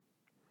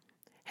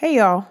Hey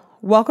y'all,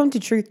 welcome to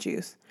Truth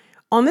Juice.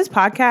 On this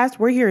podcast,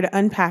 we're here to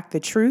unpack the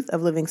truth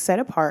of living set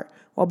apart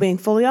while being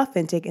fully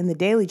authentic in the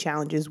daily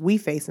challenges we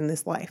face in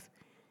this life.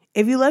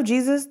 If you love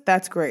Jesus,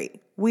 that's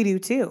great. We do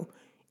too.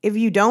 If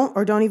you don't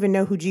or don't even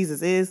know who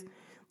Jesus is,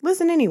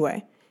 listen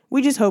anyway.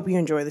 We just hope you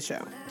enjoy the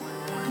show.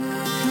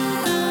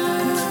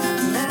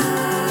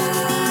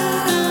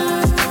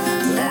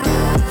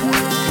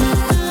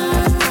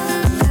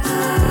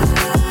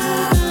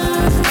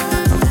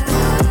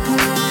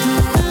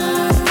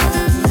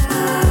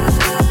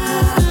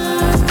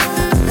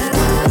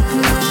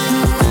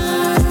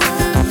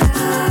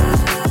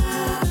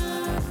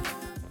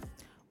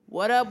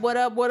 What up?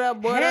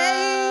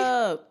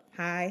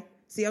 Hi.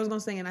 See, I was going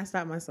to sing and I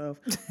stopped myself.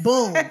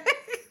 Boom.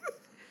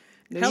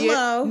 New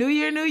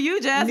year, new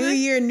you, Jasmine. New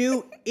year,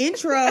 new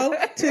intro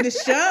to the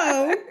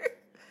show.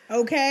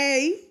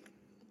 Okay.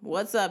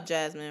 What's up,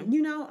 Jasmine?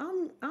 You know,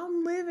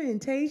 I'm living.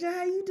 Tasia,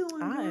 how you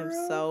doing, I am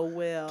girl? so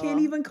well. Can't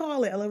even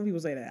call it. I love when people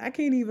say that. I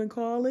can't even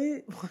call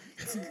it.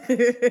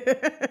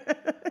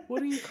 What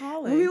do you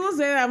call When it? people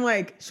say that, I'm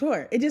like,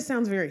 sure. It just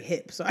sounds very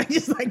hip. So I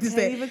just like to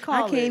say,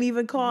 I can't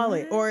even call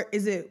it. Or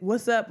is it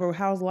what's up or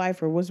how's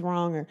life or what's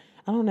wrong or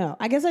I don't know.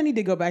 I guess I need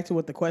to go back to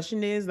what the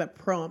question is that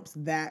prompts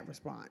that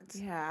response.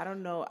 Yeah, I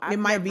don't know. It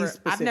might be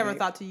specific. I've never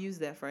thought to use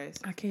that phrase.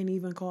 I can't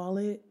even call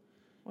it.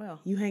 Well,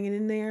 You hanging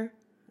in there?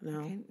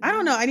 No. I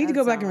don't know. I need to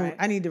go back and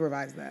I need to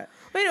revise that.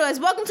 But anyways,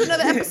 welcome to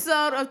another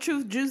episode of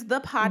Truth Juice,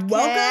 the podcast.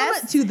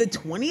 Welcome to the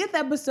 20th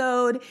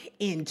episode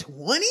in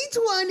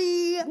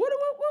 2020.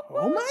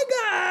 Oh my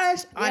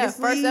gosh. Yeah,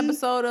 Honestly, first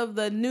episode of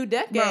the new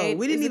decade. Bro,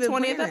 we didn't is even the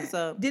 20th plan that.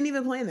 episode. Didn't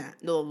even plan that.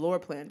 No, the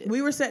Lord planned it.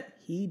 We were set.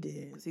 He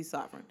did. He's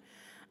sovereign.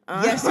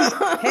 Yes.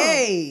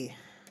 Hey.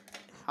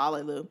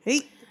 Hallelujah.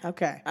 Hey.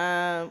 Okay.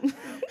 That's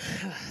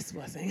That's a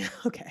blessing.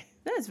 Okay.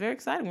 very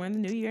exciting. We're in the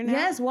new year now.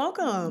 Yes.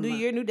 Welcome. New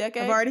year, new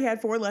decade. I've already had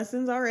 4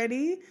 lessons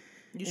already.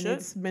 You and should.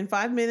 It's been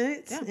 5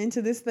 minutes Yeah.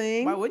 into this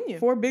thing. Why wouldn't you?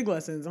 4 big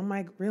lessons. I'm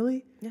like,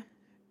 really? Yeah.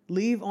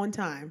 Leave on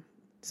time.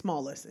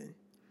 Small lesson.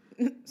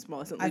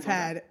 Small. I've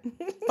had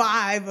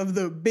 5 of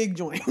the big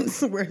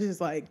joints where it's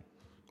just like,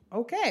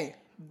 okay.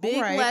 Big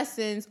all right.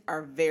 lessons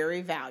are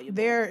very valuable.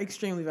 They're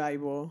extremely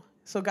valuable.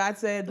 So God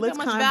said, Look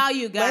how much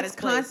value God let's has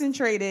placed.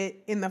 concentrate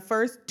it in the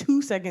first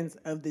 2 seconds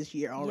of this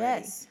year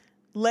already. Yes.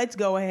 Let's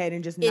go ahead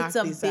and just knock It's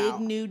a this big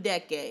out. new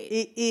decade.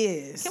 It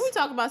is. Can we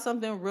talk about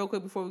something real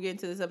quick before we get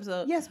into this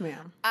episode? Yes,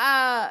 ma'am.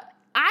 I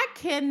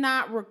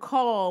cannot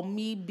recall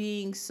me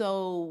being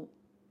so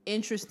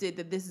interested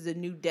that this is a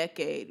new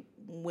decade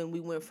when we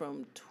went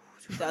from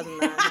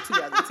 2009 to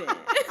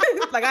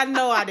 2010. Like, I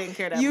know I didn't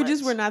care that much. You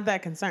just were not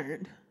that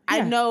concerned. I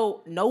Yeah.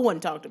 know no one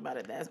talked about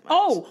it that much.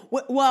 Oh,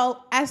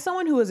 well, as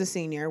someone who is a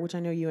senior, which I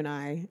know you and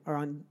I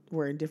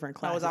were in different I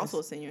classes. was also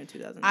a senior in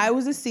 2009. I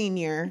was a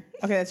senior.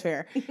 Okay, that's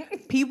fair.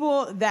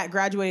 People that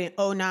graduated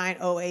in 09,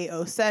 08,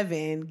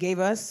 07 gave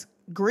us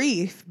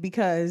grief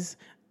because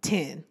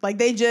 10. Like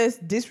they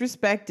just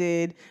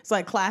disrespected. It's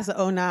like class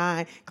of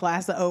 09,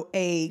 class of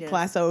 08, Yes.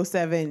 class of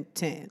 07,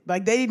 10.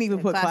 Like they didn't even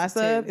put class class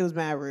of of. 10. It was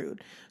mad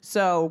rude.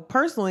 So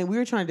personally, we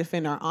were trying to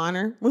defend our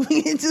honor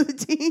moving into the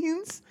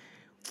teens.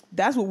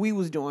 That's what we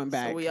was doing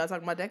back So we all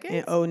talking about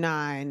decades? in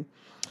 09.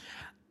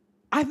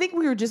 I think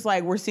we were just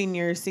like, we're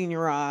seniors,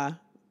 senior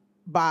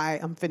bye.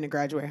 I'm finna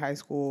graduate high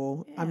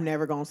school. Yeah. I'm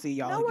never gonna see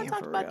y'all No again one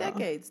talked for about real.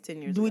 decades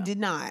 10 years ago. We did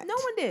not. No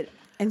one did.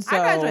 And so I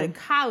graduated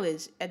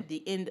college at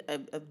the end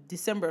of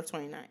December of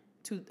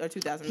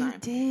 2009. He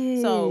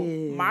did. So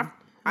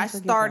I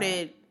forget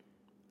started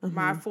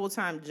my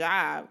full-time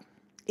job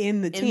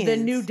in the in teens. the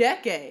new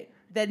decade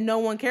that no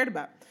one cared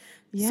about.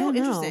 Yeah, So I know.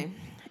 interesting.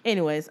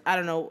 Anyways, I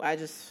don't know. I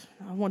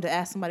wanted to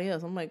ask somebody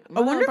else. I'm like,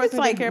 I wonder if it's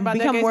like care about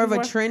become decades more of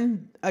before?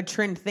 a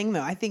trend thing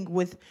though. I think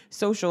with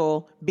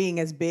social being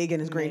as big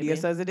and as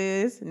grandiose as it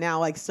is now,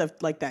 like stuff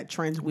like that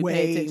trends We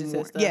pay way attention to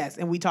more. stuff. Yes,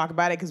 and we talk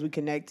about it because we're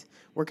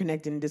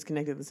connected and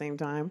disconnected at the same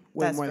time,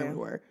 way That's more fair. than we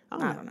were. I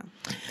don't know.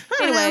 I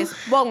don't Anyways, know.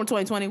 welcome to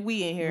 2020.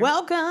 We in here.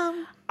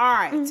 Welcome. All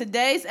right.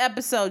 Today's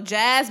episode,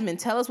 Jasmine,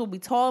 tell us what we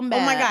talking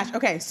about. Oh my gosh.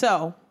 Okay,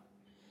 so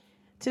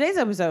today's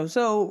episode.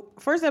 So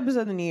first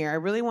episode of the year, I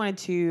really wanted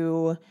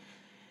to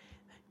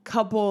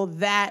couple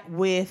that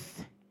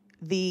with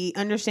the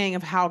understanding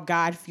of how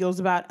God feels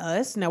about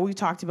us. Now, we've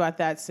talked about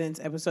that since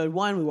episode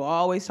 1. We will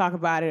always talk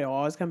about it. It'll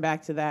always come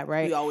back to that,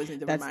 right? We always need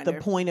the That's reminder.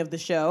 the point of the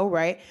show,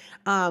 right?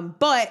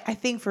 But I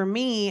think for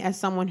me, as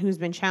someone who's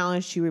been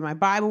challenged to read my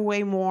Bible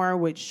way more,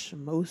 which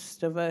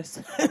most of us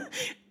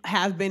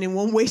have been in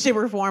one way, shape,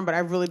 or form, but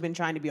I've really been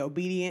trying to be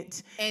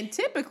obedient. And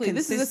typically,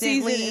 this is a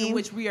season Consistently. in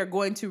which we are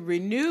going to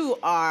renew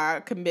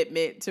our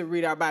commitment to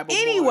read our Bible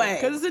Anyway.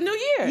 because it's a new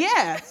year.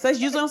 Yeah, so it's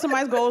usually on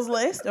somebody's goals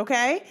list,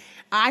 okay?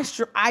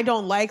 I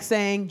don't like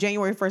saying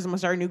January 1st, I'm going to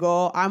start a new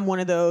goal. I'm one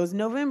of those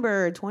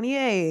November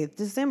 28th,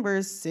 December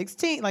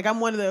 16th. Like, I'm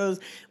one of those,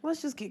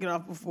 let's just kick it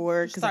off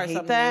before because I Start hate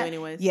something that. new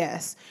anyways.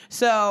 Yes.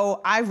 So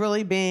I've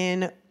really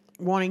been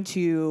wanting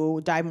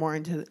to dive more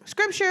into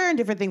scripture and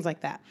different things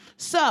like that.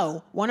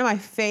 So one of my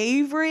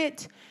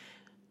favorite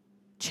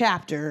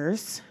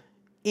chapters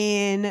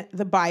in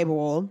the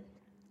Bible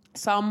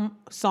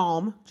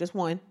Psalm, just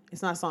one.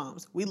 It's not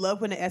Psalms. We love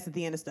putting an S at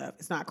the end of stuff.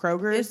 It's not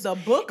Kroger's. It's the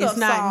book of It's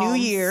not Psalms. New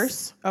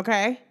Year's,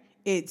 okay?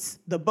 It's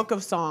the book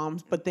of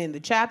Psalms, but then the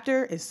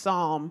chapter is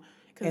Psalm.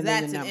 Because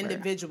that's an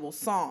individual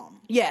psalm.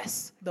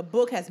 Yes. The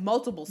book has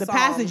multiple The psalms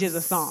passage is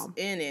a psalm.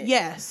 in it.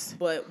 Yes.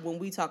 But when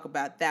we talk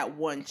about that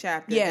one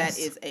chapter, Yes.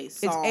 that is a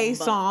psalm. It's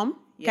a psalm,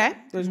 okay? Yeah.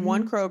 There's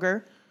one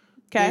Kroger,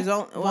 okay?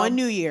 One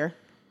New Year.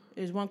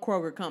 There's one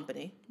Kroger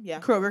company. Yeah.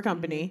 Kroger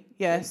company,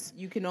 yes.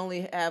 You can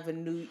only have a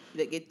new,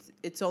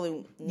 it's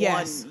only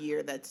Yes. 1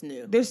 year that's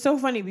new. They're so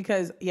funny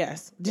because,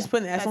 yes, just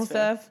putting the S that's on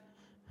fair. stuff.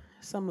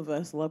 Some of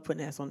us love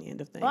putting S on the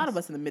end of things. A lot of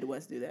us in the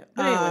Midwest do that.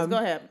 But anyways, go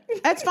ahead.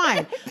 That's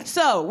fine.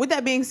 So, with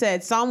that being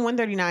said, Psalm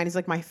 139 is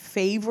like my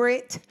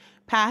favorite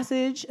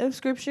passage of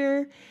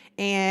scripture.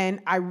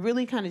 And I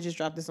really kind of just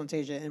dropped this on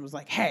Tasia and was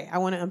like, hey, I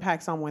want to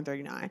unpack Psalm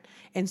 139.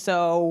 And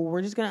so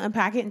we're just going to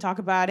unpack it and talk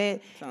about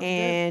it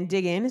and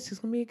dig in. It's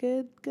just going to be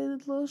a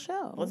good little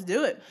show. Let's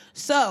do it.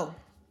 So,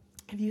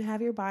 if you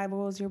have your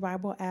Bibles, your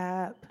Bible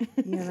app,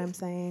 you know what I'm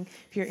saying?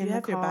 If you're in the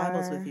have car, your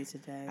Bibles with you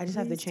today, I just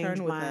have to please change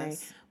turn with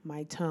us.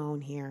 my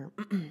tone here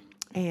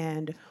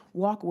and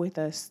walk with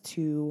us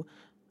to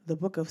the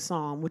book of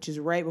Psalm, which is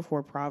right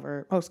before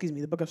Proverbs. Oh, excuse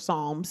me, the book of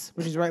Psalms,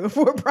 which is right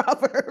before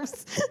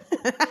Proverbs,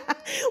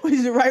 which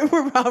is right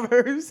before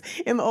Proverbs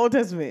in the Old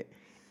Testament.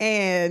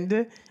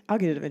 And I'll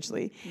get it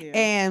eventually. Yeah.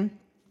 And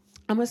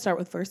I'm going to start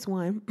with verse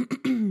 1.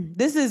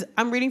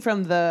 I'm reading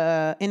from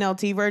the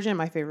NLT version,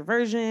 my favorite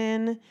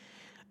version.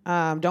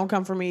 Don't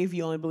come for me if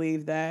you only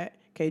believe that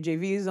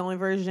KJV is the only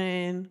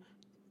version.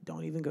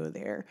 Don't even go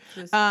there.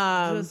 Just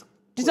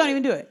don't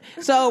even do it.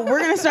 So we're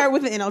going to start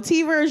with the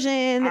NLT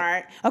version. All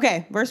right.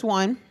 Okay, verse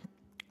 1.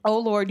 Oh,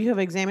 Lord, you have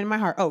examined my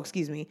heart. Oh,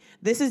 excuse me.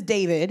 This is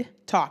David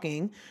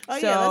talking. Oh,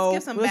 so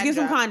yeah, let's give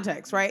some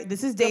context, right?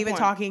 This is David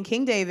talking,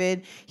 King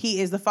David. He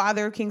is the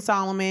father of King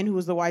Solomon, who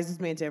was the wisest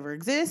man to ever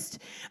exist.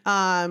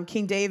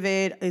 King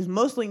David is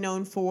mostly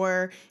known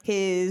for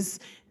his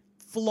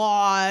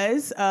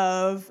flaws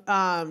of,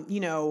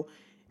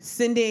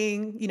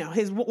 sending,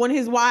 one of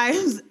his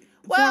wives,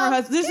 former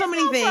husband. There's so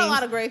many things. A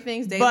lot of great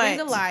things. David and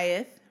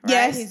Goliath. Right?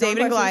 Yes, he's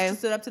David and Goliath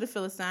stood up to the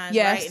Philistines,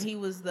 yes. right? And he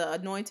was the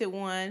anointed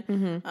one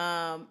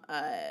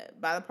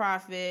by the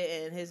prophet,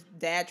 and his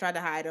dad tried to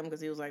hide him because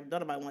he was like,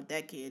 "Don't nobody want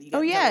that kid." You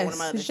got one of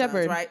my other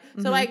shepherd, sons, right?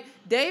 So like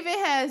David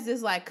has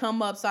this like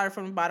come up, started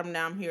from the bottom,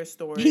 now I'm here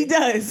story. He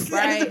does,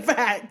 right? That is a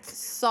fact.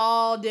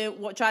 Saul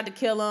tried to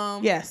kill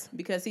him, yes,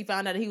 because he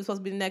found out that he was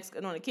supposed to be the next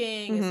anointed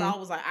king, and Saul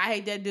was like, "I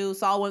hate that dude."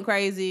 Saul went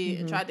crazy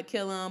and tried to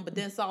kill him, but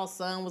then Saul's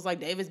son was like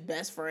David's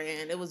best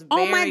friend. It was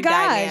very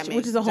dynamic.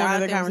 Which is a whole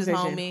other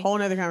conversation.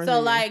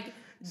 So like.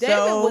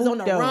 David was on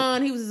the dope.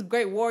 run. He was this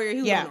great warrior.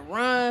 He was on the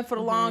run for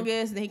the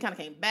longest. And then he kind of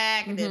came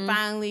back. And then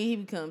finally he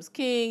becomes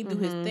king, do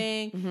his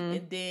thing.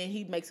 And then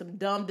he makes some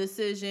dumb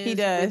decisions. He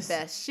does. With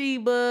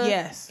Bathsheba.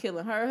 Yes.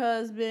 Killing her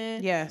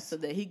husband. Yes. So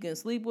that he can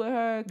sleep with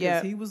her.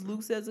 Because he was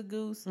loose as a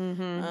goose.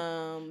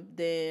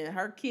 Then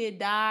her kid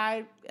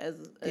died as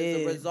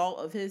a result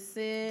of his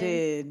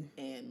sin.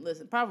 And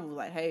listen, probably was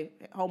like, hey,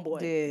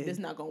 homeboy, this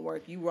not going to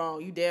work. You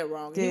wrong. You dead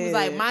wrong. He was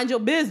like, mind your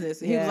business.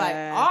 And he was like,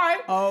 all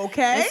right.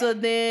 Okay. And so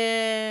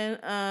then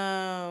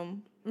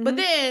but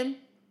then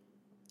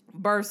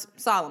births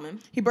Solomon.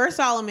 He birthed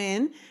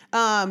Solomon.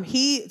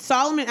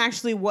 Solomon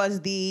actually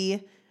was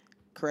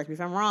correct me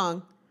if I'm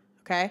wrong,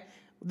 okay,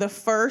 the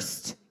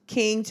first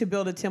king to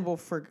build a temple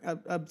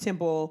a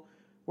temple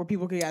where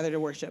people could gather to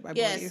worship, I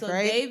believe, so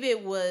right?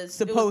 David was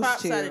supposed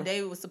to. That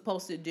David was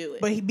supposed to do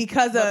it. But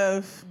because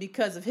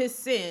of his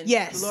sin,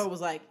 yes, the Lord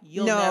was like,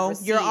 never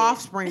see your it.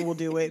 offspring will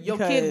do it. Your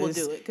kid will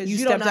do it. Because you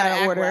stepped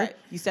out of order. Right.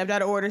 You stepped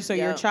out of order, so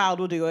your child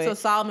will do it. So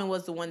Solomon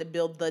was the one to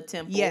build the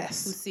temple.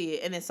 Yes. To see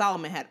it. And then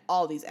Solomon had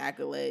all these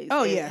accolades.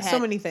 Oh, yeah. So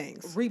many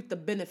things. Reaped the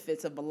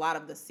benefits of a lot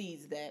of the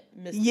seeds that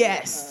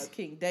Mr.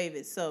 King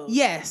David sowed.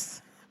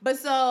 Yes. But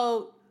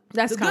so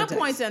that's the context. Good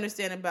point to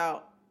understand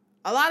about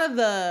a lot of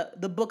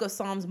the book of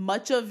Psalms,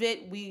 much of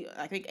it,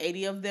 I think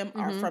 80 of them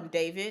are from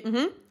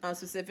David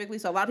specifically.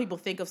 So a lot of people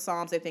think of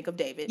Psalms, they think of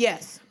David.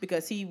 Yes.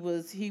 Because he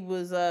was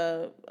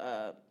a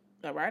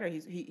writer.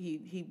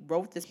 He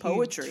wrote this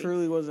poetry. He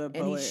truly was a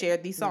poet. And he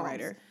shared these songs.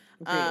 Writer.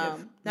 Now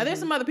there's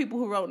some other people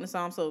who wrote in the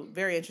Psalms, so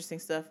very interesting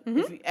stuff.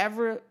 If you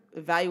ever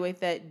evaluate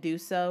that, do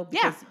so.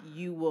 Because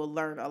you will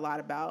learn a lot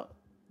about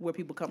where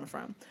people coming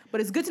from.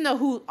 But it's good to know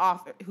who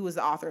is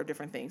the author of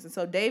different things. And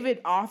so David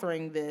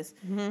authoring this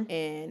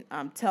and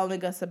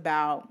telling us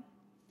about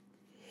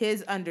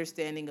his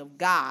understanding of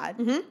God,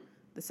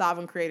 the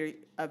sovereign creator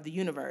of the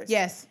universe,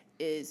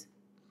 is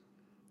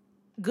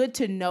good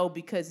to know,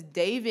 because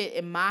David,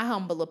 in my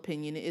humble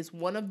opinion, is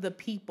one of the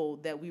people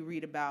that we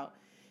read about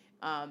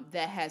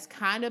that has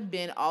kind of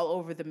been all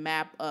over the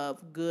map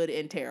of good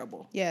and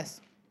terrible.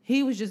 Yes.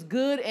 He was just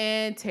good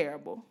and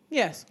terrible.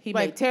 Yes. He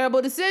made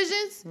terrible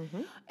decisions,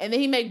 and then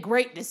he made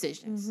great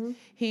decisions.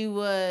 He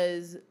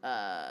was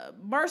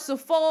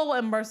merciful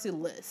and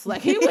merciless.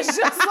 Like, he was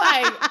just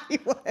like,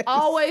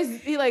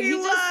 always, he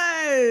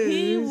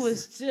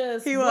was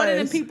just one of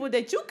the people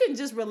that you can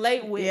just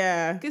relate with.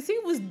 Yeah. Because he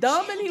was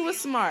dumb and he was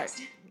smart.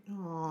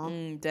 Aw.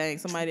 Dang,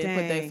 somebody didn't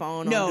put their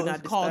phone on. No, Do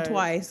not call disturb.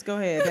 twice. Go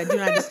ahead. That do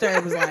not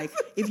disturb was like,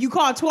 if you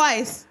call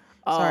twice.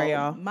 Sorry,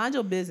 y'all. Mind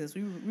your business.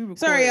 We recording.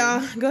 Sorry,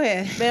 y'all. Go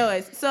ahead. But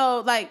anyways,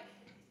 so like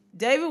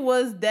David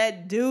was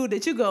that dude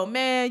that you go,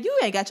 man, you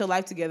ain't got your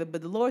life together,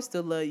 but the Lord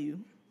still love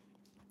you.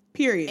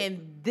 Period.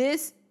 And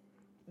this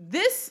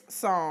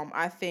psalm,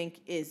 I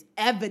think, is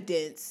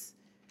evidence,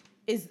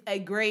 is a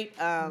great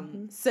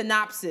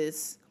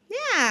synopsis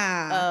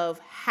of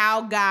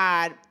how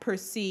God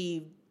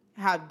perceived,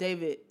 how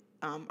David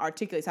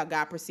articulates how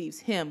God perceives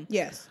him.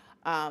 Yes.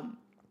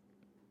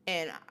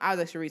 And I was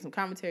actually reading some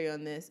commentary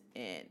on this,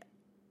 and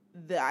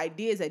the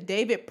idea is that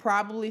David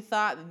probably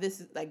thought that this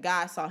is like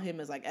God saw him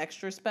as like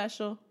extra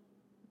special,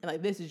 and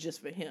like this is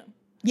just for him.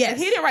 Yes. Like,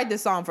 he didn't write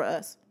this song for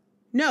us.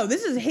 No,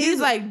 this is his. He's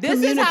like, this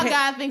is how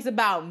God thinks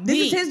about me.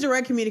 This is his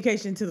direct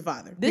communication to the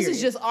Father. This period.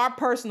 is just our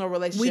personal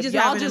relationship. We just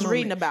Y'all having a just moment.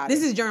 reading about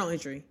this it. is journal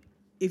entry,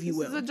 if you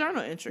will. This is a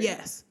journal entry.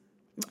 Yes.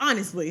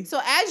 Honestly. So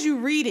as you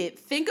read it,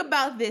 think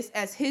about this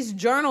as his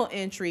journal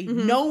entry,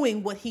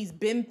 knowing what he's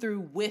been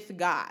through with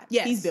God.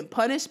 Yes. He's been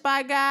punished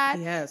by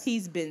God. Yes.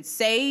 He's been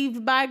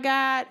saved by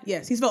God.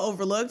 Yes. He's felt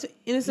overlooked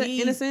in a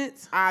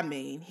sense. I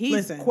mean,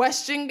 he's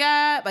questioned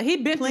God. Like,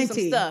 he'd been through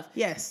some stuff.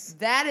 Yes.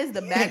 That is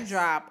the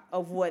backdrop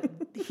of what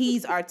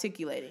he's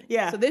articulating.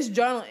 Yeah. So this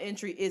journal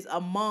entry is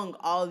among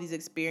all of these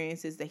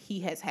experiences that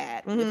he has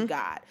had with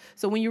God.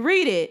 So when you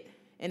read it,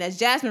 and as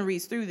Jasmine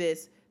reads through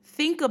this,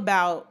 think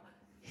about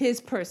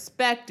his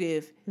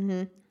perspective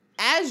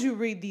as you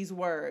read these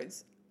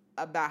words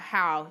about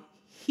how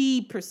he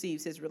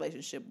perceives his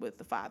relationship with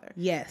the Father.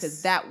 Yes.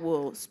 Because that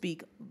will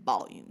speak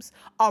volumes.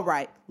 All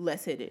right,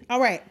 let's hit it. All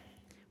right.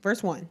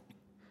 Verse 1.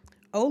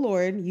 O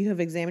Lord, you have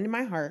examined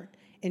my heart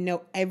and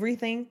know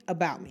everything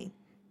about me.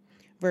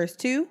 Verse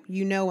 2.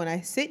 You know when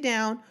I sit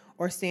down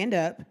or stand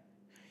up.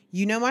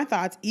 You know my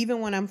thoughts even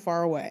when I'm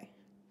far away.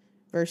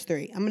 Verse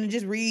 3. I'm going to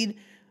just read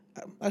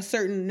a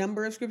certain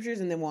number of scriptures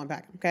and then we'll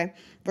unpack them, okay?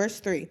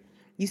 Verse 3.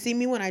 You see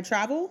me when I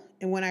travel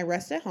and when I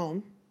rest at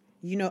home.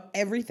 You know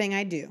everything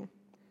I do.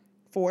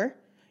 4.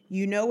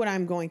 You know what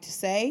I'm going to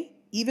say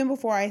even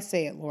before I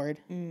say it, Lord.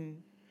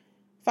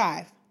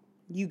 5.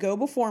 You go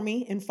before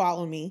me and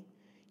follow me.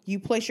 You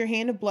place your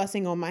hand of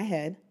blessing on my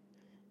head.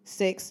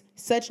 6.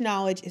 Such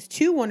knowledge is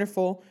too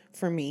wonderful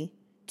for me,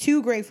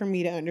 too great for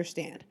me to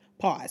understand.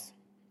 Pause.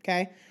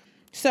 Okay?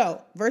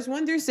 So, verse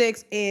 1 through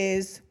 6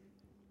 is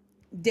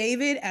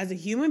David as a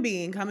human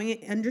being coming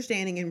in,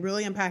 understanding and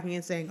really unpacking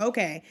and saying,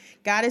 okay,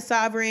 God is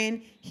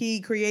sovereign.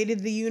 He created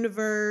the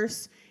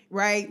universe,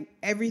 right?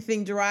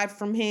 Everything derived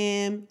from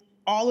him,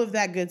 all of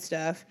that good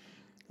stuff.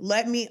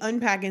 Let me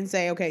unpack and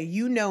say, okay,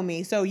 you know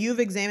me. So you've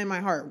examined my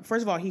heart.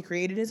 First of all, he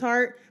created his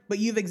heart, but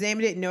you've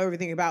examined it and know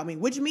everything about me,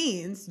 which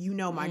means you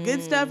know my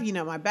good stuff, you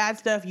know my bad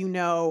stuff, you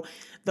know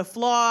the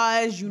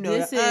flaws, you know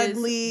the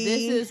ugly.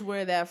 This is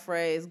where that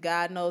phrase,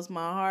 God knows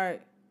my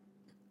heart,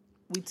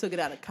 we took it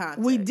out of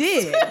context. We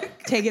did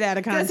take it out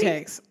of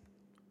context.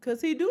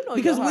 Because he do know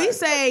because your heart. we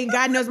say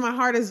God knows my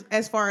heart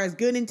as far as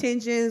good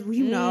intentions.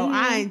 You know,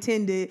 I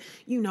intended,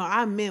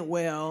 I meant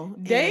well.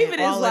 David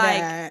is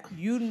like, that.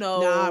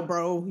 Nah,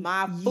 bro.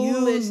 My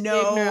foolish,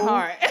 ignorant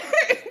heart.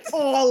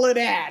 All of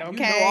that,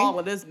 okay? You know all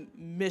of this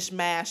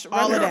mishmash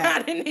running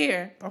around in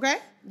here. Okay?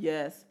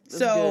 Yes.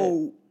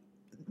 So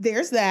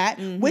there's that,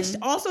 which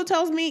also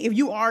tells me if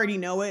you already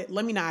know it,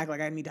 let me not act like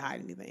I need to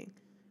hide anything.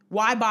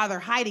 Why bother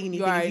hiding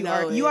anything?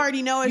 You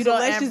already know it. You so know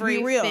let's just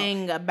be real.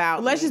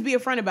 Let's just be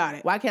upfront about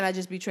it. Why can't I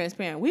just be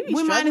transparent? We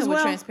struggling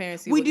with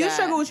transparency. We do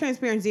struggle with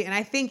transparency, and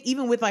I think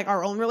even with like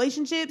our own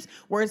relationships,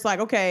 where it's like,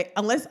 okay,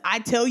 unless I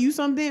tell you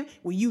something,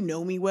 well, you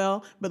know me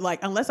well, but like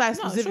unless I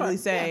specifically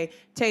say,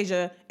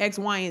 Tasia, X,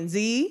 Y, and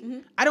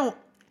Z, I don't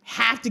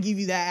have to give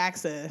you that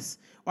access,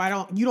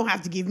 or you don't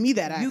have to give me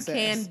that access. You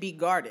can be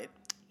guarded.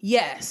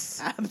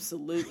 Yes,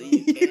 absolutely.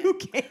 You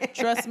can.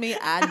 Trust me,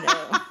 I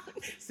know.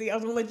 See, I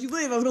was gonna let you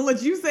live. I was gonna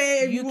let you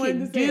say it. You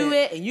can do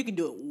it, and you can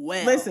do it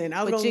well. Listen,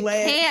 but you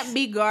can't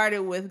be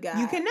guarded with God.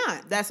 You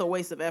cannot. That's a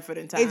waste of effort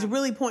and time. It's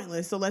really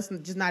pointless. So let's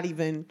just not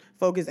even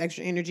focus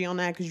extra energy on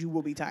that because you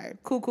will be tired.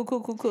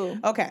 Cool.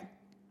 Okay.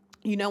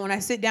 You know when I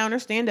sit down or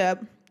stand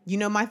up, you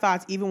know my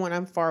thoughts even when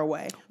I'm far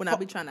away. When I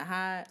be trying to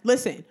hide.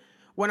 Listen.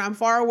 When I'm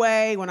far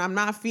away, when I'm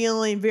not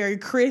feeling very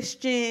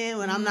Christian,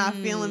 when I'm not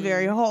feeling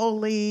very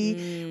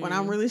holy, when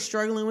I'm really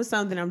struggling with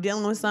something, I'm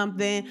dealing with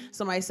something,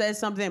 somebody says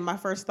something, my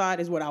first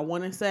thought is what I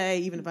want to say,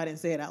 even if I didn't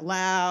say it out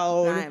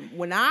loud.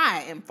 When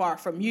I am far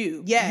from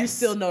you, you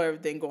still know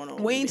everything going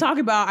on. We ain't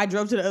talking about I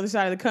drove to the other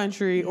side of the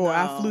country or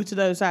I flew to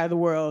the other side of the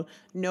world.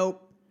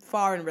 Nope.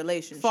 Far in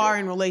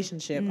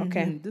relationship.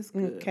 Okay. This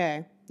good.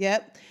 Okay.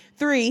 Yep.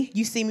 3,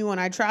 you see me when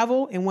I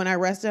travel and when I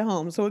rest at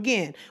home. So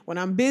again, when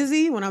I'm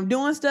busy, when I'm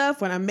doing stuff,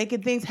 when I'm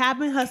making things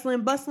happen,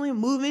 hustling, bustling,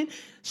 moving,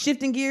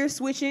 shifting gears,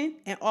 switching,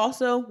 and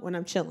also when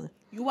I'm chilling.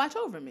 You watch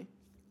over me.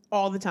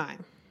 All the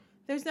time.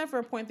 There's never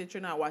a point that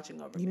you're not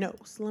watching over me. You know,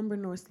 slumber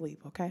nor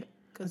sleep, okay?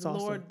 Because the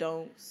Lord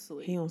don't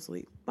sleep. He don't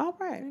sleep. All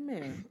right.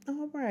 Amen.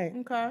 All right.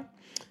 Okay.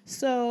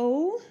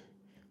 So,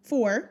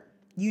 4,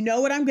 You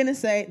know what I'm going to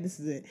say. This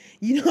is it.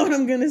 You know what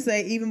I'm going to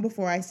say even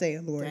before I say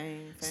it, Lord.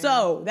 Dang.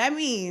 So that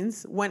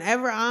means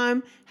whenever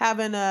I'm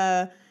having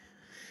a,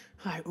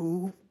 like,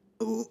 ooh,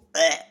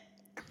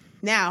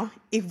 now,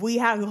 if we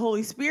have the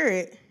Holy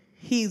Spirit,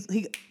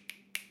 he,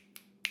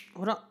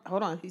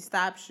 hold on. He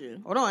stops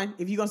you. Hold on.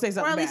 If you're going to say Or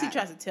something at least bad. he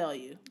tries to tell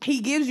you. He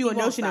gives you a won't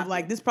notion of stop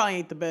like, you. this probably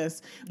ain't the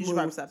best You should move.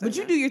 probably stop But saying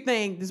you that. do your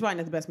thing. This is probably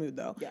not the best move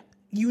though. Yeah.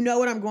 You know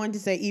what I'm going to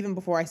say even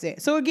before I say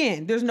it. So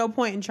again, there's no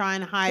point in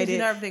trying to hide 'Cause you it,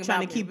 know everything trying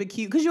to about keep me. it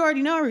cute, because you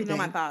already know everything.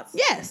 my thoughts.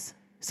 Yes.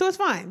 So it's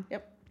fine.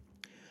 Yep.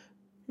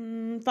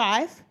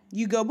 5,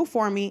 you go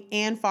before me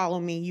and follow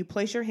me. You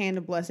place your hand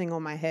of blessing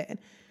on my head.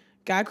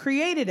 God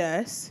created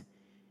us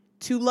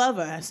to love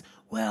us.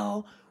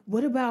 Well,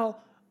 what about,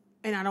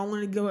 and I don't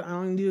want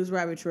to do this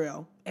rabbit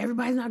trail.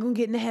 Everybody's not going to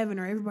get into heaven,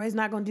 or everybody's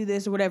not going to do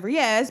this or whatever.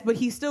 Yes, but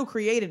he still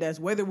created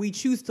us. Whether we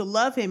choose to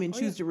love him and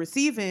choose to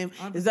receive him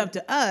is up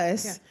to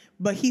us, Yeah.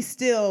 but he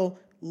still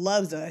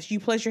loves us.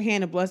 You place your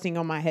hand of blessing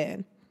on my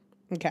head.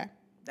 Okay.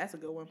 That's a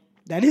good one.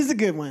 That is a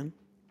good one.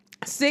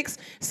 6,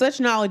 such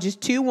knowledge is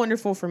too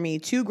wonderful for me,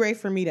 too great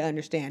for me to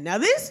understand. Now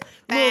this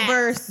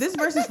verse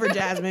is for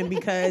Jasmine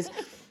because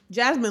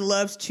Jasmine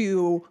loves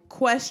to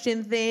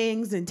question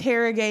things,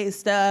 interrogate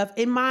stuff.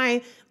 In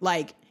my,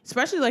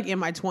 especially in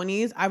my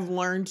 20s, I've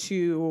learned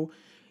to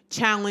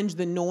challenge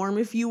the norm,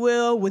 if you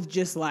will, with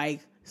just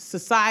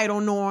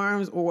societal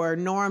norms or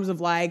norms of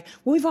well,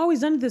 we've always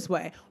done it this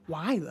way.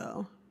 Why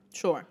though?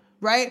 Sure.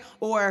 Right?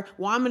 Or,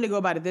 well, I'm going to go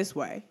about it this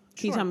way.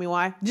 Can you tell me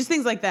why? Just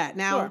things like that.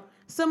 Now,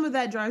 some of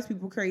that drives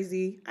people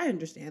crazy. I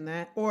understand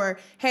that. Or,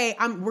 hey,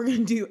 we're going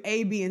to do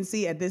A, B, and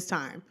C at this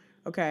time.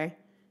 Okay?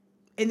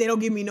 And they don't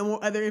give me no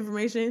more other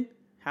information.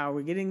 How are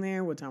we getting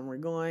there? What time we're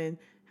going?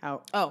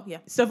 How? Oh, yeah.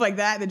 Stuff like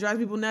that drives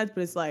people nuts.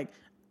 But it's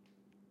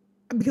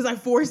because I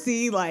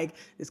foresee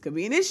this could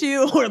be an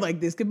issue, or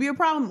this could be a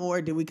problem,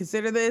 or did we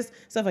consider this?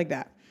 Stuff like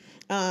that.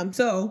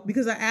 So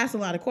because I asked a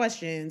lot of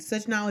questions,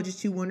 such knowledge is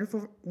too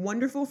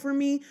wonderful for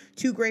me,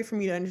 too great for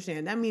me to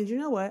understand. That means, you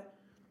know what?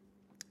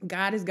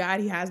 God is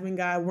God. He has been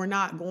God. We're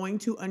not going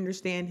to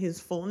understand his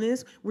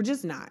fullness. We're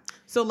just not.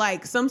 So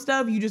some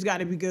stuff you just got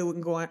to be good with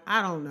and going,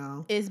 I don't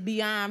know. It's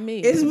beyond me.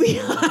 It's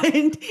beyond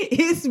me.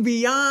 It's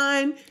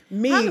beyond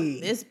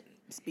me.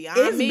 Beyond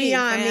fam. me,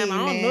 I don't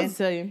know man. what to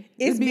tell you.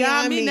 It's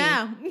beyond me.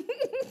 now.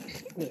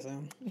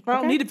 Listen, I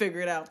don't need to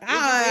figure it out.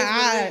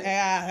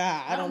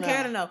 I don't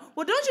care to know.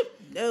 Well, don't you?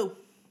 No.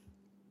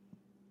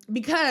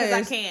 Because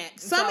I can't.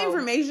 Some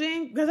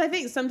information, because I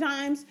think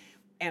sometimes,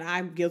 and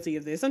I'm guilty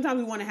of this, sometimes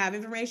we want to have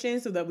information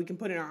so that we can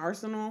put in our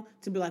arsenal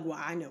to be well,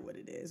 I know what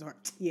it is. Or,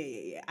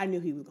 yeah, I knew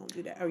he was going to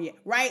do that. Or, yeah,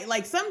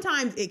 right?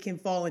 Sometimes it can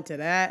fall into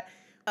that.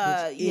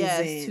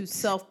 Yes, to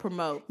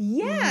self-promote.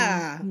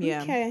 Yeah. Mm-hmm.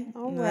 Yeah. Okay.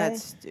 All right.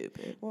 That's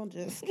stupid. We'll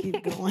just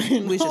keep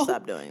going. We should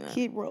stop doing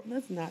that.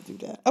 Let's not do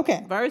that.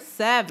 Okay. Verse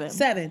 7.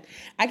 7.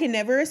 I can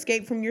never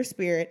escape from your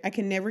spirit. I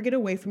can never get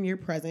away from your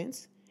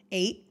presence.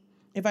 8.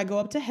 If I go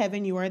up to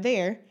heaven, you are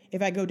there.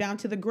 If I go down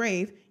to the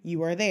grave,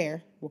 you are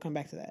there. We'll come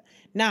back to that.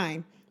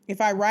 9.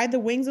 If I ride the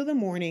wings of the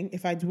morning,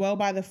 if I dwell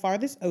by the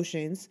farthest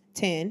oceans.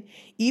 10.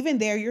 Even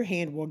there your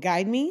hand will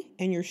guide me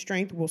and your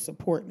strength will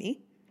support me.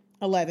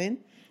 11.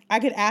 I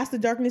could ask the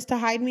darkness to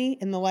hide me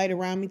and the light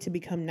around me to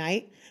become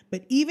night,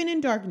 but even in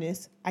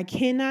darkness, I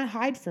cannot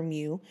hide from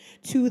you.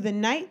 To you,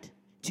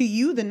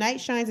 the night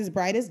shines as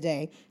bright as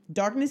day.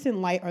 Darkness and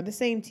light are the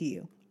same to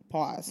you.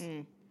 Pause.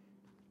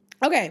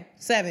 Okay,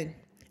 7.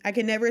 I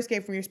can never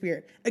escape from your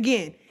spirit.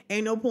 Again,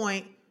 ain't no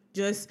point.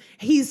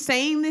 He's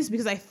saying this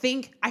because I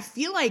feel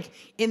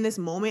in this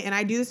moment, and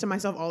I do this to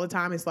myself all the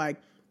time, it's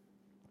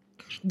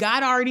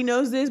God already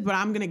knows this, but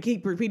I'm going to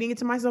keep repeating it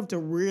to myself to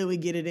really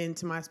get it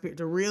into my spirit,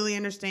 to really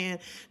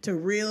understand, to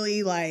really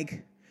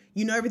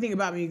you know everything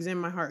about me,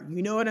 examine my heart.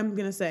 You know what I'm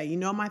going to say. You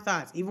know my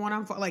thoughts. Even when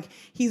I'm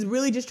he's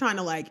really just trying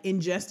to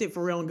ingest it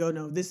for real and go,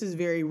 no, this is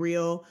very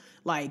real.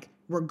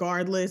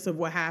 Regardless of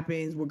what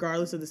happens,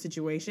 regardless of the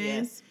situation.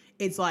 Yes.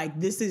 It's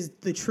this is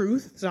the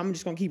truth. So I'm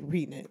just going to keep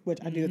repeating it, which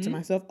I do it to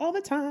myself all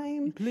the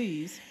time.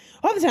 Please.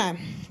 All the time.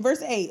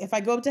 Verse 8, if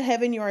I go up to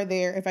heaven, you are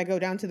there. If I go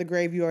down to the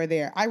grave, you are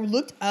there. I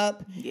looked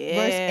up verse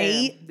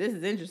 8. This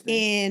is interesting.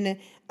 In,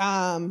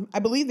 I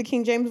believe the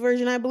King James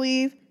Version,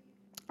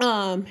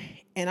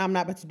 and I'm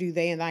not about to do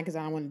they and that because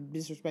I don't want to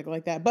disrespect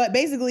like that. But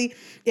basically,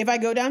 if I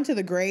go down to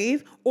the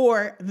grave,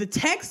 or the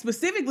text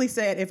specifically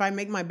said, if I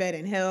make my bed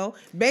in hell,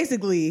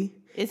 basically...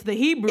 It's the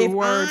Hebrew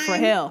word for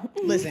hell.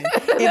 Listen,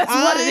 that's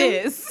what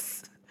it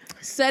is.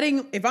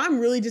 If I'm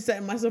really just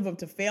setting myself up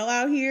to fail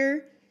out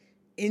here,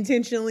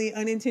 intentionally,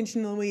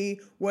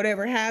 unintentionally,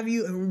 whatever have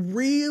you, and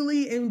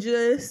really am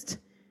just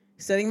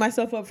setting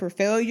myself up for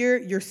failure,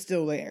 you're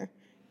still there.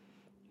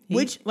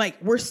 Which,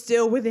 we're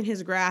still within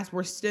his grasp.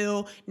 We're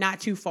still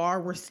not too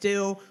far. We're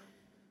still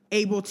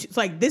able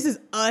to, this is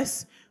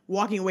us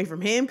walking away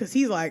from him, because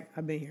he's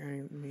I've been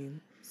here.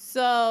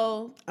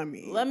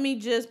 Let me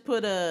just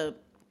put a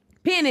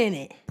pin in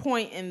it.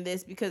 Point in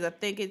this, because I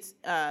think it's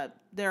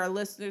there are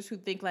listeners who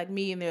think like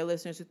me and there are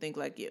listeners who think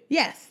like you.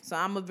 Yes. So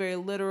I'm a very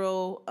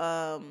literal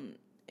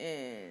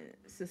and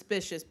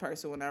suspicious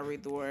person when I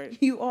read the word.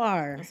 You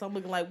are. So I'm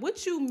looking like,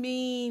 what you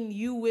mean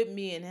you with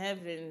me in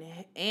heaven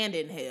and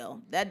in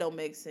hell? That don't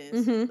make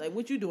sense. Like,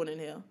 what you doing in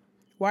hell?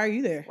 Why are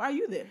you there? Why are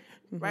you there?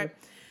 Right?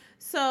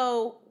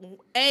 So,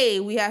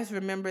 we have to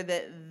remember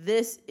that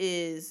this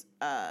is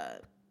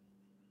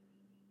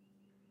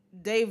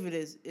David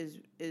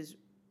is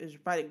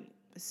writing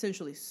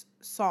essentially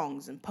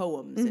songs and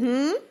poems.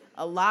 And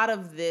a lot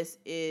of this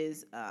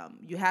is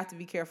you have to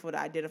be careful to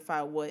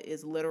identify what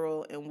is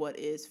literal and what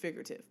is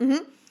figurative,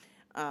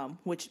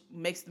 which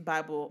makes the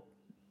Bible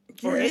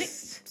or any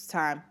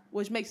time,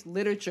 which makes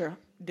literature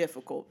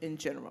difficult in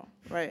general,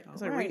 right?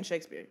 It's like reading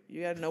Shakespeare.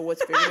 You got to know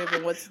what's figurative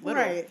and what's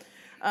literal.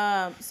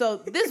 Right. So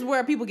this is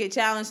where people get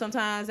challenged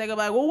sometimes. They go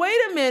like, well, wait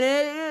a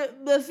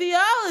minute. The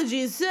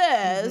theology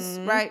says,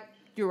 right?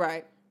 You're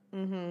right.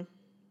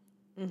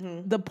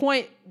 The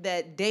point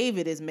that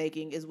David is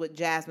making is what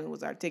Jasmine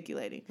was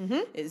articulating,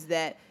 is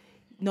that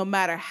no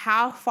matter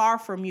how far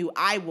from you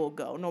I will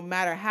go, no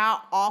matter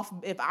how off,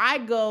 if I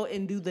go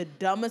and do the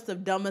dumbest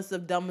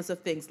of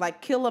things,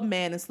 like kill a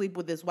man and sleep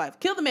with his wife,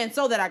 kill the man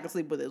so that I can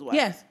sleep with his wife.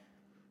 Yes.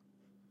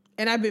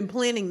 And I've been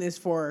planning this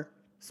for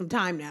some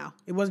time now.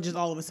 It wasn't just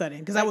all of a sudden,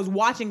 because I was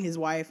watching his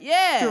wife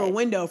through a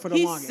window for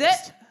the longest. He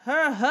set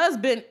her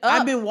husband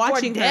up. I've been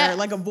watching her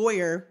like a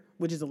voyeur,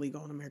 which is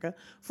illegal in America,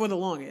 for the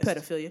longest.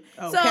 Pedophilia.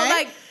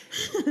 Okay.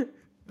 So, like,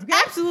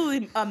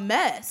 absolutely a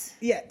mess.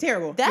 Yeah,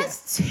 terrible.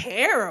 That's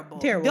terrible.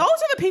 Terrible. Those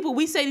are the people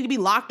we say need to be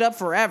locked up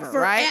forever,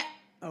 right?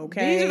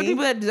 Okay. These are the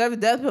people that deserve the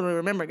death penalty,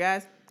 remember,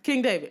 guys.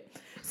 King David.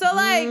 So,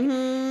 like,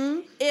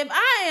 if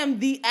I am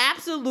the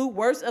absolute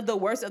worst of the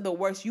worst of the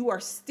worst, you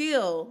are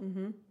still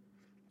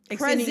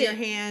extending your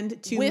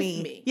hand to with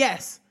me.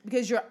 Yes.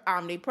 Because you're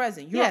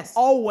omnipresent. You're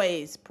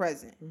always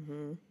present.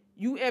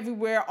 You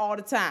everywhere all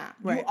the time.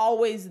 Right. You're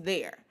always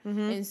there.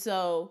 And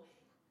so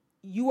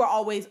you are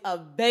always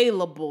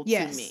available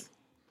to me.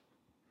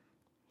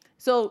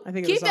 So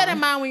keep that in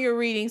mind when you're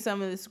reading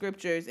some of the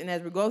scriptures and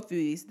as we go through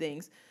these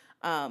things.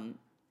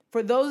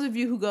 For those of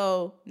you who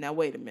go, now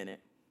wait a minute.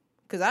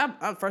 Because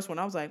I'm first one,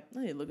 I was like,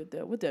 I need to look at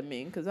that. What that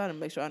mean? Because I didn't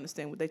make sure I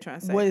understand what they're trying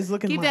to say. What is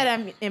looking Keep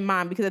like? that in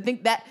mind, because I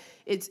think that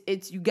it's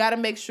you got to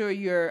make sure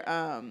you're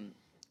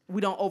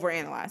we don't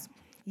overanalyze.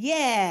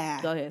 Yeah.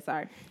 Go ahead.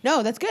 Sorry.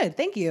 No, that's good.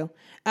 Thank you.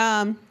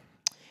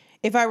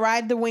 If I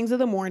ride the wings of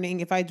the morning,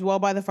 if I dwell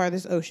by the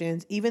farthest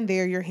oceans, even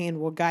there your hand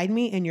will guide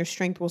me and your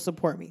strength will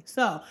support me.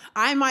 So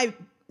I might,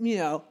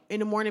 in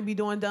the morning be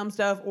doing dumb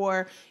stuff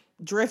or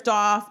drift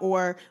off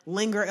or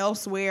linger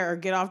elsewhere or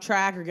get off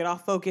track or get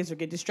off focus or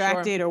get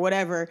distracted or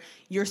whatever.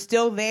 You're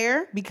still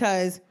there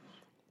because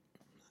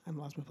I've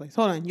lost my place.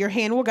 Hold on. Your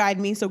hand will guide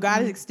me. So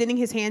God is extending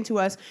his hand to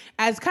us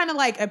as kind of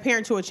like a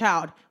parent to a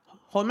child.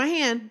 Hold my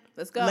hand.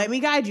 Let's go. Let me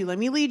guide you. Let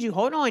me lead you.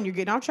 Hold on. You're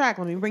getting off track.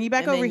 Let me bring you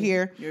back over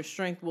here. Your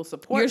strength will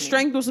support me. Your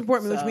strength will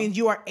support me, which means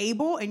you are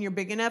able and you're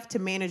big enough to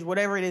manage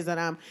whatever it is that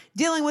I'm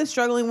dealing with,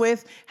 struggling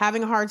with,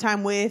 having a hard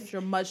time with.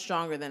 You're much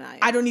stronger than I am.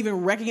 I don't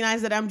even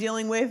recognize that I'm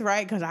dealing with,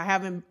 right? Because I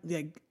haven't,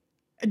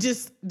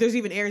 there's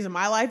even areas in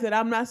my life that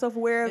I'm not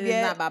self-aware of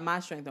yet. It's not by my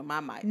strength or my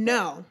might.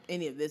 No.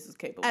 Any of this is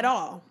capable. At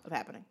all. Of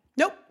happening.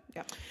 Nope.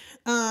 Yeah.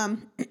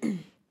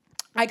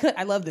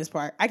 I love this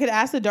part. I could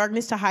ask the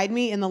darkness to hide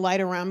me and the light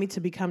around me to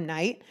become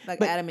night.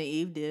 Like Adam and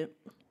Eve did.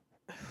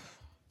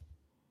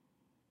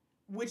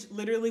 Which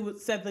literally would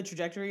set the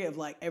trajectory of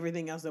like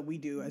everything else that we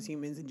do as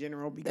humans in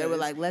general. Because they were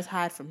like, let's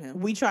hide from him.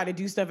 We try to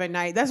do stuff at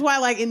night. That's why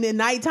like in the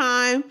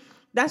nighttime,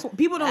 that's what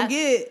people don't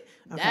get.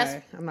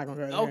 Okay, I'm not going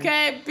to go there.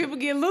 Okay, people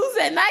get loose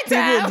at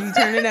nighttime. People be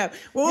turning up.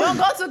 Well, you don't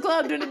go to the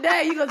club during the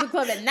day. You go to the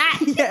club at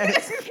night.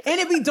 Yes. And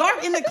it be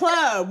dark in the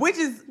club, which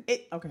is...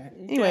 Okay.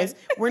 Anyways,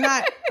 we're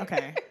not...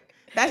 Okay.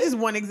 That's just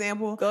one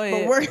example. Go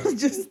ahead. But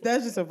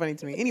that's just so funny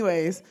to me.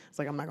 Anyways, it's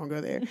like, I'm not going to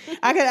go there.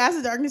 I could ask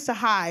the darkness to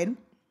hide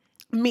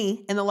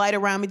me and the light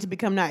around me to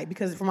become night,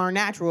 because from our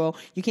natural,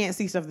 you can't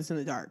see stuff that's in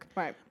the dark.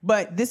 Right.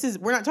 But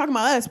we're not talking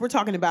about us. We're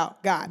talking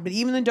about God. But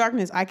even in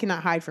darkness, I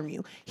cannot hide from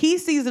you. He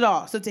sees it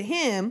all. So to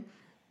him...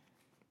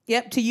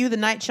 Yep, to you the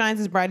night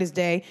shines as bright as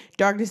day.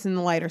 Darkness and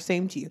the light are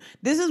same to you.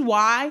 This is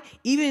why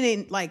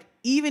even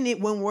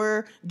when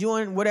we're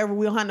doing whatever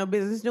we don't have no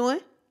business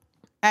doing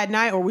at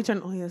night, or let's turn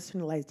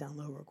the lights down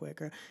low real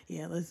quick, or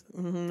let's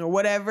or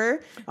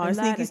whatever, on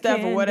sneaky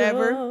stuff or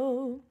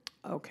whatever.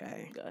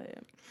 Okay, go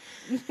ahead.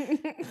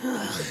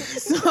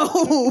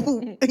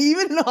 So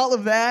even in all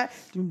of that,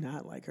 do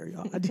not like her,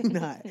 y'all. I do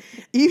not.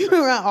 Even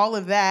around all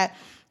of that,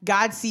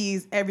 God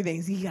sees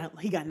everything. He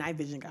got night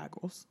vision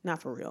goggles.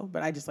 Not for real,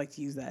 but I just like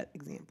to use that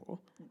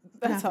example.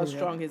 That's how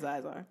strong his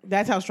eyes are.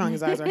 That's how strong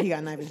his eyes are. He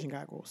got night vision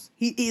goggles.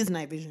 He is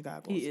night vision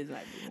goggles. He is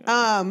night vision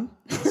goggles.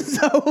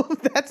 So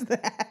that's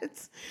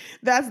that.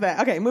 That's that.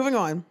 Okay, moving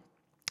on.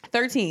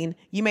 13,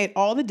 you made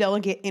all the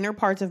delicate inner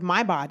parts of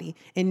my body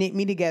and knit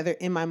me together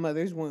in my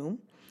mother's womb.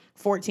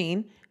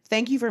 14,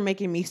 thank you for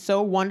making me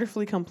so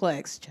wonderfully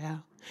complex, child.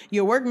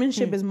 Your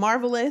workmanship is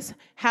marvelous.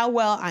 How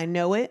well I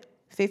know it.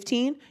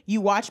 15,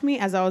 you watched me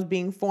as I was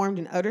being formed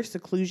in utter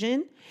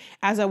seclusion,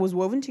 as I was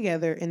woven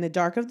together in the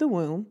dark of the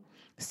womb.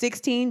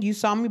 16, you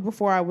saw me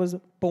before I was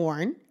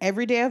born.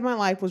 Every day of my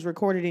life was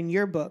recorded in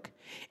your book.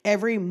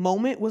 Every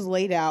moment was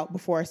laid out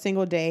before a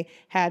single day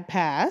had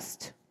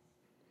passed.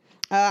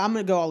 I'm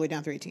going to go all the way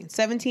down through 18.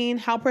 17,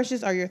 how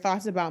precious are your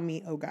thoughts about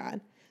me, O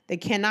God? They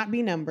cannot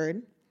be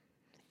numbered.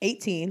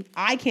 18,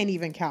 I can't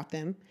even count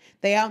them.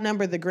 They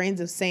outnumber the grains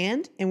of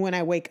sand, and when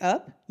I wake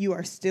up, you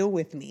are still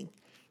with me.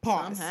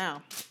 Pause.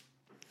 Somehow.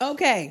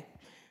 Okay.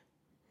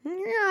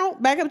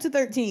 Back up to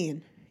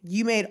 13.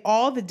 You made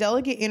all the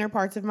delicate inner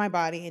parts of my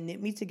body and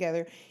knit me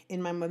together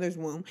in my mother's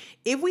womb.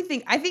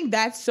 I think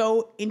that's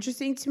so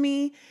interesting to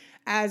me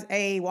as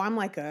I'm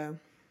like a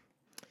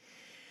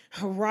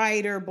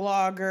writer,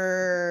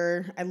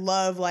 blogger. I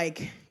love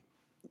like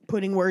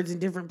putting words in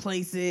different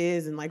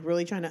places and like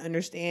really trying to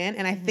understand.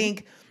 And I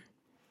think,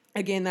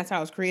 again, that's how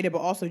it was created, but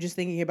also just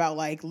thinking about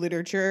like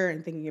literature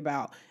and thinking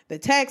about the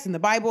text and the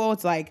Bible.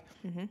 It's like,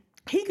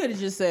 he could have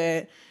just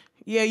said,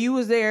 yeah, you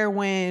was there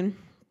when,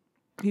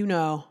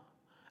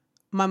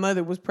 my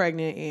mother was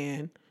pregnant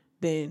and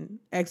then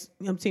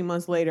 18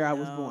 months later I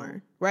was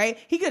born, right?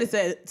 He could have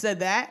said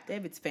that.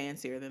 David's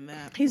fancier than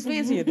that. He's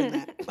fancier than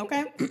that,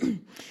 okay?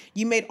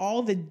 You made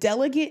all the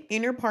delicate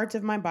inner parts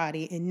of my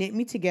body and knit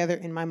me together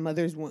in my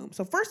mother's womb.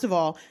 So first of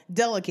all,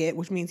 delicate,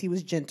 which means he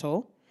was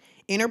gentle.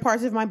 Inner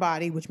parts of my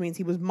body, which means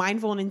he was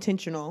mindful and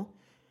intentional,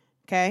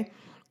 okay?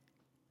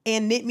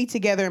 And knit me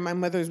together in my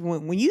mother's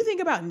womb. When you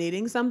think about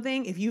knitting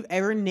something, if you've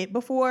ever knit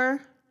before,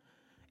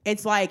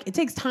 it's like, it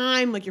takes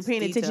time. Like, you're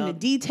paying attention to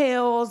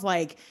details.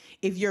 Like,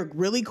 if you're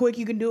really quick,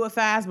 you can do it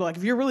fast. But, like,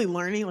 if you're really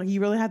learning, like,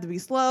 you really have to be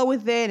slow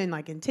with it and,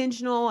 like,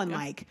 intentional and,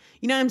 like,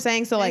 you know what I'm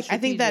saying? So, like, I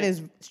think that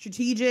is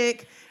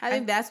strategic. I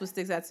think that's what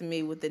sticks out to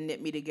me with the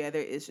knit me together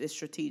is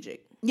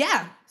strategic.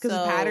 Yeah, because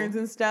of patterns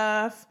and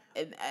stuff.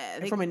 And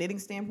from a knitting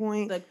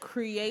standpoint. The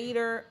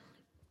creator,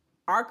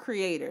 our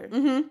creator,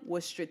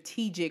 was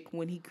strategic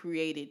when he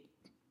created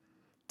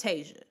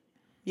Tasia.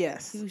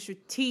 Yes. He was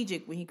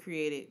strategic when he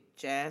created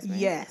Jasmine.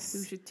 Yes. He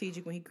was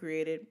strategic when he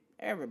created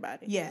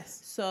everybody. Yes.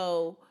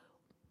 So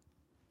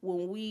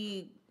when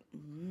we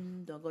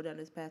don't go down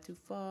this path too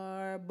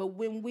far, but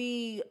when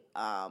we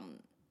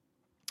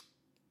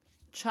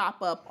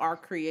chop up our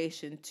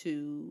creation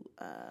to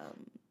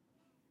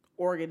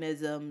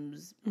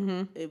organisms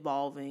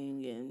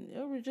evolving,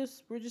 and we're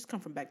just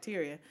come from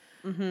bacteria.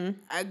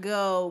 I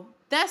go,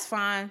 that's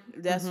fine.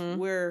 That's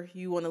where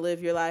you want to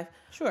live your life.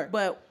 Sure.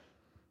 But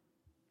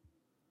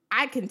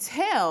I can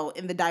tell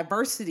in the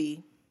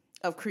diversity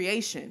of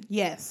creation.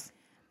 Yes.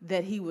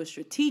 That he was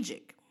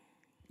strategic.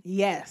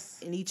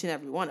 Yes. In each and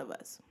every one of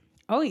us.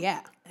 Oh,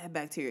 yeah. That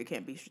bacteria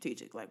can't be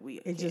strategic like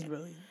we It just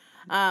really.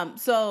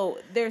 So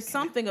there's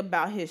something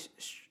about his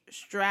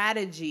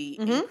strategy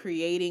in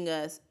creating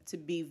us to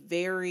be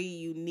very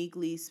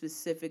uniquely,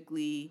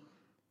 specifically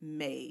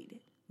made.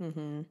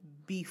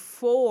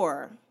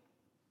 Before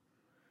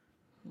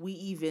we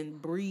even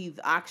breathe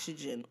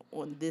oxygen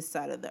on this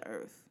side of the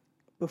earth.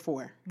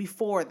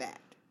 Before that.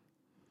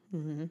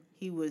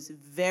 He was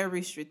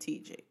very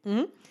strategic.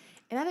 And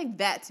I think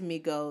that to me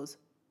goes,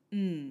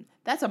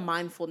 that's a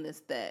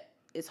mindfulness that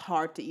is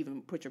hard to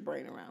even put your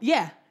brain around.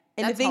 Yeah.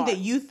 And that's the thing hard.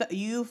 that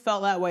you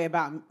felt that way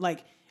about,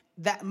 like,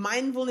 that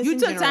mindfulness You in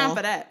took general, time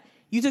for that.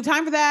 You took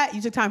time for that.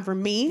 You took time for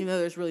me. You know,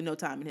 there's really no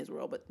time in his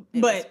world,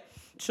 but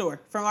sure,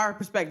 from our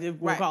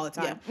perspective, we'll call it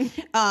time.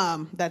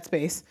 Yeah. That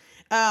space.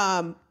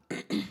 That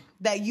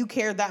you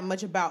cared that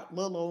much about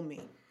little old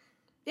me.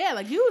 Yeah,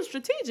 like you were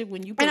strategic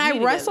when you put and I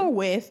together. wrestle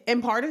with,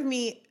 and part of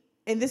me,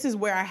 and this is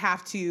where I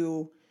have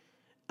to,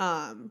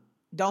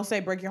 don't say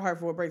break your heart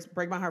for what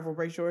break my heart for what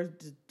breaks yours.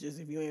 Just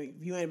if you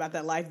ain't about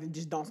that life, then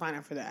just don't sign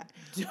up for that.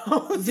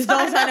 Don't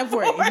sign up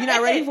for it. If you're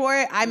not ready for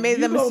it, I made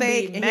the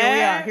mistake,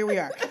 and here we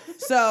are.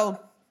 So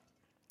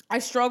I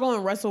struggle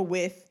and wrestle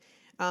with,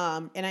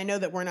 and I know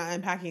that we're not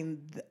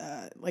unpacking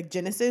like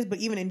Genesis, but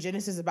even in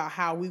Genesis about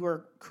how we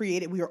were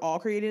created, we were all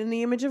created in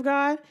the image of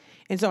God.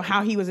 And so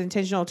how he was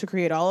intentional to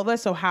create all of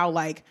us. So how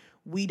like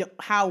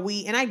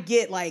and I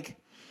get like,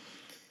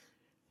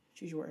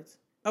 choose your words.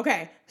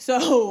 Okay.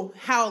 So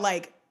how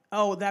like,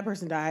 oh, that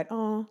person died.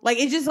 Oh, like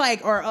it's just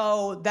like, or,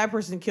 oh, that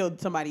person killed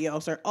somebody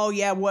else, or, oh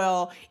yeah,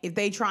 well, if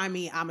they try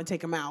me, I'm gonna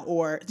take them out,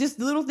 or just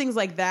little things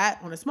like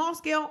that on a small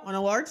scale, on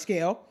a large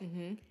scale.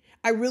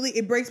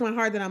 It breaks my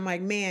heart that I'm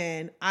like,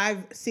 man,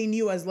 I've seen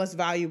you as less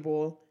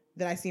valuable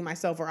than I see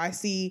myself, or I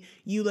see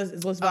you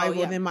as less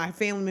valuable than my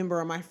family member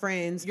or my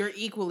friends. You're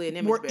equally an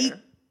image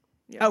bearer.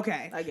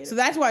 Okay. I get it. So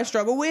that's what I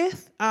struggle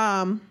with.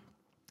 And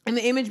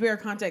the image bearer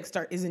context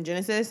is in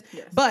Genesis.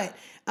 Yes. But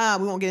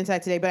we won't get into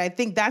that today. But I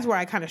think that's where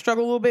I kind of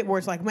struggle a little bit, where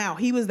it's like, wow,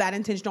 he was that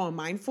intentional and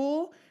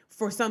mindful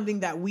for something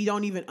that we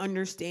don't even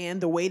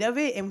understand the weight of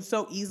it. And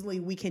so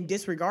easily we can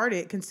disregard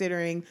it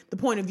considering the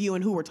point of view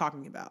and who we're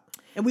talking about.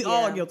 And we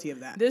all are guilty of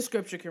that. This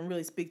scripture can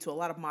really speak to a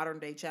lot of modern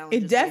day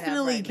challenges. It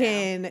definitely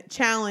can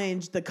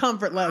challenge the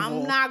comfort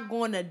level. I'm not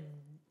going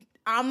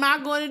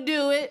to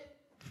do it.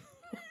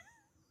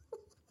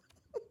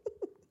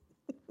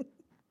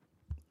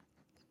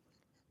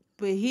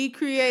 But he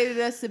created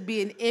us to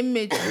be an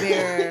image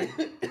bearer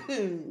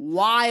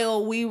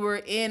while we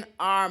were in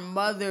our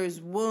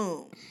mother's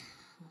womb.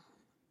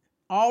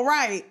 All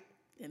right.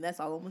 And that's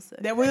all I'm going to say.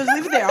 Then we'll just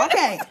leave it there.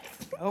 Okay.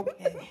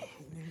 Okay.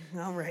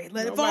 All right.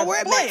 Let it fall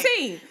where it may.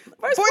 14.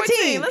 Verse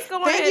 14. Let's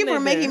go ahead. Thank you for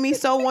making me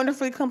so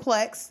wonderfully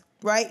complex,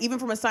 right? Even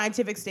from a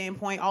scientific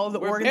standpoint, all of the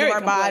organs of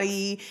our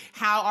body,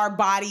 how our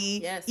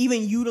body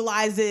even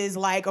utilizes,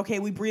 like, okay,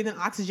 we breathe in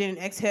oxygen and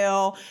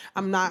exhale.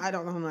 I don't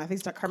know. I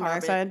think it's carbon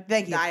dioxide.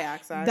 Thank you.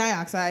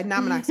 Dioxide,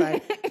 not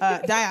monoxide.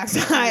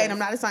 Dioxide. And I'm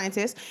not a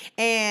scientist.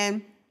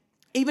 And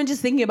even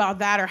just thinking about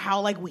that, or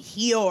how like we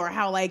heal, or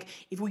how like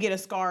if we get a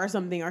scar or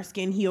something, our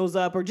skin heals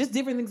up, or just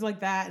different things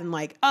like that. And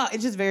like,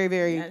 it's just very,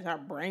 very. That's how our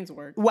brains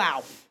work.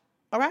 Wow.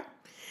 All right.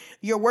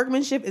 Your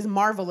workmanship is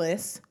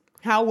marvelous.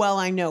 How well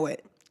I know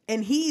it.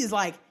 And he's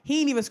like, he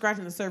ain't even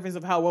scratching the surface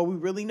of how well we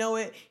really know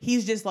it.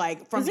 He's just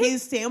like, from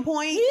his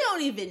standpoint, he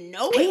don't even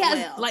know it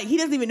well. Like, he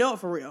doesn't even know it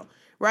for real.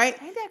 Right?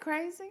 Ain't that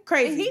crazy?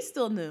 Crazy. And he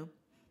still knew.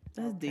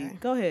 That's deep.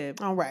 Go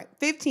ahead. All right.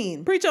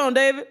 15. Preach on,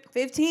 David.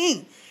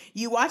 15.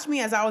 You watched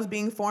me as I was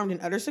being formed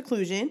in utter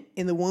seclusion.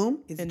 In the womb,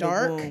 it's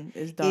dark.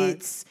 It's dark.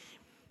 It's,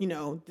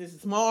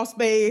 this small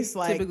space.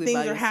 Like, typically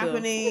things are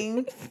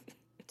happening.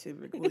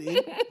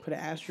 Typically. Put an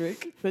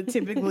asterisk. But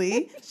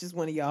typically, it's just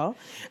one of y'all.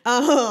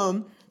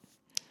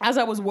 As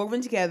I was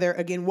woven together,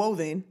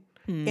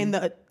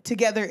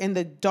 together in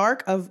the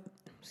dark of,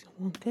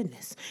 oh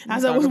goodness.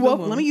 As I was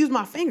woven, let me use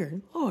my finger,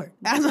 Lord.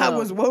 As I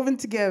was woven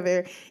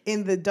together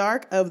in the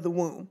dark of the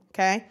womb,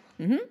 okay?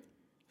 Mm-hmm.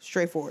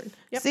 Straightforward.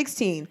 Yep.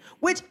 16,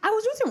 which I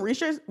was doing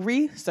some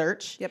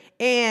research. Yep.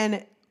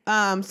 And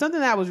something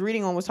that I was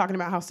reading on was talking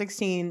about how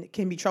 16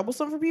 can be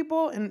troublesome for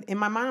people. And in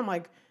my mind, I'm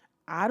like,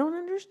 I don't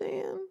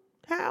understand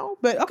how,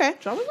 but okay.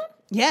 Troublesome?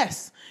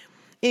 Yes.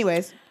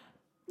 Anyways.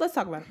 Let's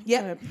talk about it.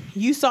 Yep.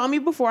 You saw me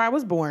before I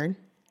was born.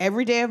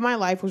 Every day of my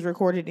life was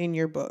recorded in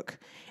your book.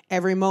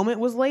 Every moment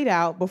was laid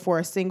out before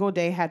a single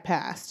day had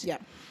passed. Yeah.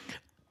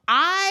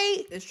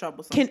 It's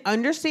troublesome. Can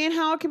understand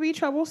how it could be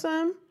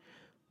troublesome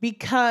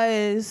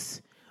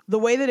because the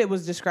way that it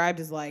was described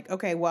is like,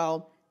 okay,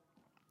 well,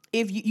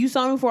 if you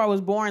saw me before I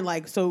was born,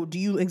 like, so do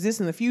you exist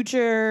in the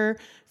future?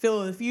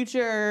 Phil of the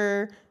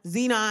future?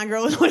 Xenon,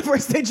 girl of the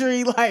 21st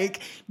century?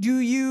 Like, do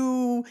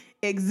you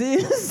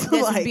exist? This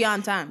is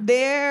beyond time.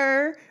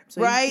 There,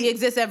 so right? He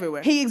exists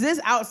everywhere. He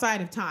exists outside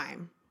of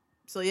time.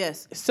 So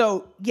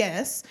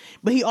yes,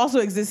 but he also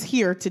exists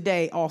here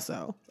today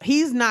also.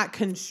 He's not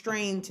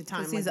constrained to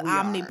time. He's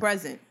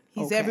omnipresent.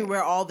 He's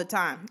everywhere all the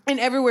time. And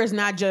everywhere is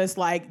not just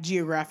like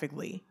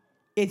geographically.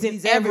 It's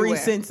in every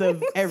sense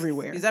of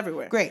everywhere. He's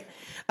everywhere. Great.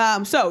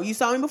 So you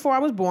saw me before I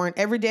was born.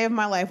 Every day of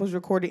my life was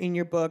recorded in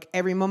your book.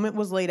 Every moment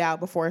was laid out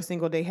before a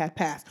single day had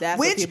passed. That's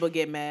where people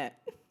get mad.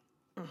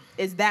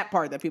 It's that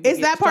part that people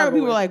It's that part where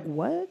people are like,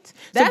 what?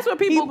 That's what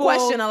people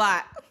question a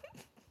lot.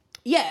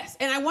 Yes.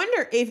 And I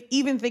wonder if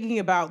even thinking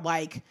about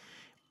like,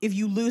 if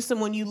you lose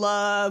someone you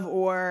love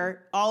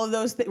or all of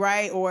those things,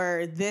 right?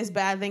 Or this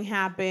bad thing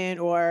happened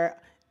or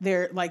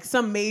there like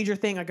some major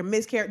thing, like a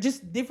miscarriage,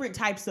 just different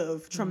types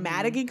of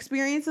traumatic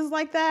experiences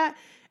like that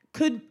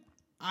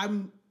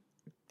I'm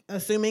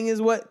assuming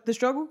is what the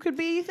struggle could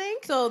be, you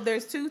think? So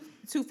there's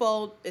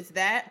twofold. It's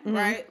that,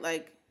 right?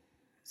 Like,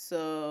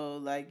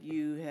 so like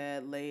you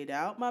had laid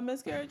out my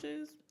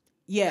miscarriages.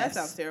 Yes. That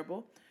sounds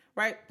terrible.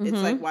 Right? It's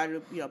like, why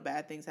do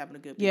bad things happen to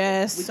good people?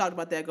 Yes. We talked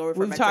about that. Go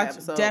refer back to that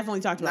episode.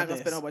 Definitely talked about this.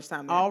 I'm not going to spend a whole bunch of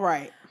time there. All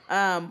right.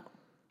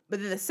 But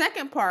then the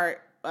second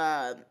part,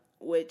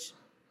 which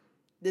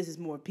this is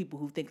more people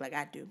who think like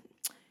I do.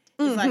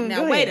 It's like,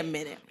 now, wait a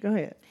minute. Go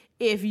ahead.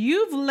 If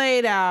you've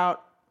laid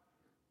out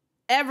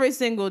every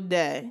single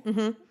day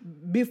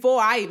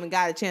before I even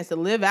got a chance to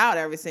live out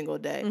every single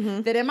day,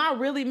 then am I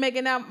really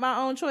making out my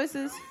own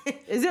choices?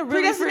 Is it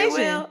really free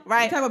will?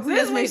 Right. Talk about predestination.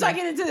 This is when you start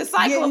getting into the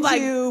cycle of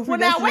like, well,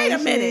 now wait a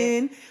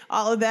minute.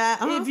 All of that.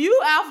 If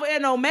you Alpha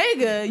and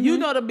Omega, you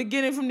know the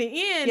beginning from the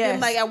end. Yes. Then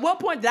like, at what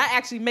point did I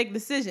actually make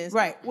decisions?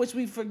 Right. Which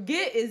we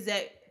forget is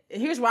that,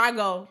 here's where I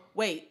go,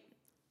 wait.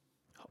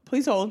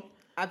 Please hold.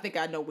 I think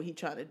I know what he's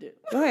trying to do.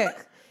 Go ahead.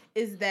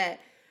 Is that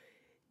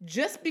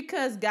just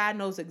because God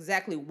knows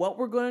exactly what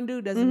we're going to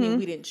do doesn't mean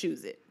we didn't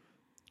choose it.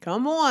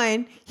 Come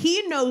on.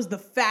 He knows the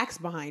facts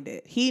behind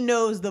it. He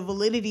knows the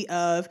validity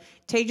of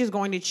Taja's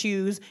going to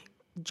choose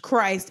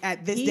Christ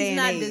at this day and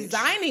age. He's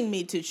not designing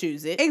me to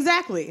choose it.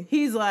 Exactly.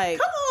 He's like,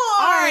 come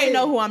on. I already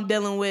know who I'm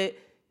dealing with.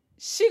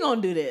 She gonna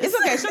do this. It's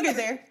okay.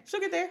 She'll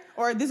get there.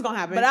 Or this is gonna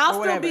happen. But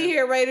I'll still be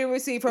here ready to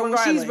receive her when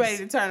she's ready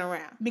to turn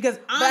around. But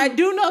I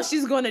do know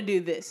she's gonna do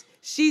this.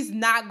 She's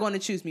not gonna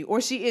choose me,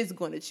 or she is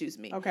gonna choose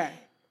me. Okay.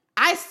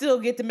 I still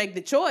get to make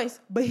the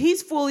choice, but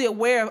he's fully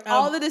aware of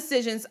all the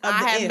decisions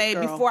I have made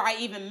before I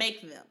even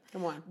make them.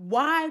 Come on.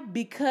 Why?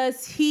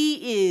 Because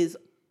he is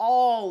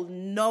all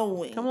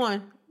knowing. Come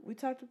on. We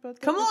talked about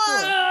that. Come before.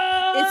 on.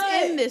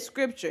 It's in this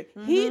scripture.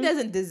 He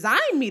doesn't design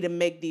me to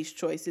make these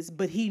choices,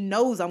 but he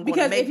knows I'm going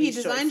to make these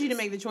choices. Because if he designed you to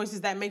make the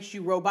choices, that makes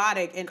you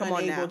robotic and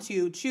unable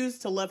to choose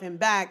to love him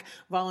back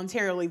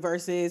voluntarily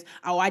versus,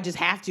 I just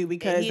have to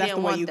because that's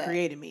the way you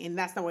created me. And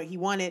that's not what he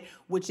wanted,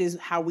 which is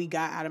how we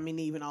got Adam and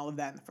Eve and all of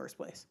that in the first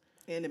place.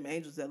 And them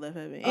angels that left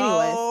heaven.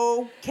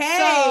 Anyways.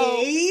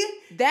 Okay.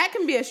 So that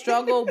can be a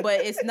struggle, but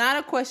it's not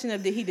a question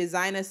of did he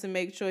design us to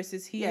make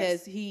choices. He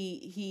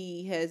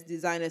has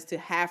designed us to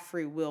have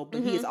free will,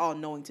 but he is all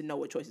knowing to know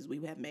what choices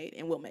we have made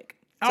and will make.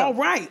 So, all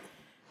right.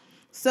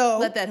 So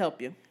let that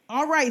help you.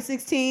 All right,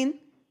 16,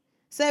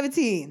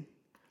 17.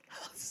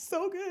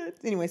 So good.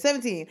 Anyway,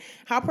 17.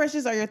 How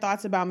precious are your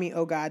thoughts about me,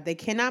 oh God? They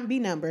cannot be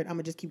numbered. I'm going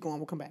to just keep going.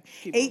 We'll come back.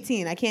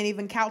 18. I can't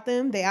even count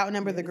them. They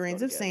outnumber the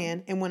grains of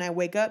sand. And when I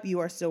wake up, you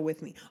are still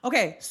with me.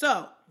 Okay,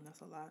 so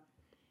That's a lot.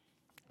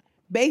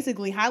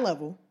 Basically, high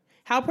level.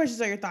 How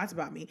precious are your thoughts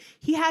about me?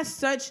 He has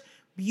such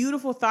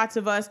beautiful thoughts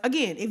of us.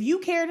 Again, if you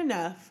cared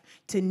enough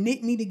to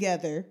knit me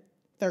together,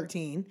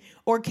 13,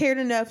 or cared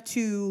enough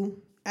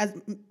to,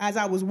 as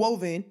I was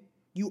woven,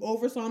 you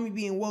oversaw me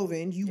being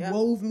woven. You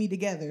wove me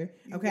together.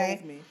 Okay.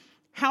 You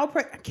wove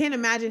me. Can't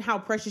imagine how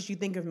precious you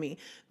think of me.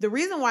 The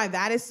reason why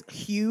that is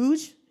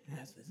huge,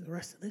 as is the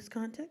rest of this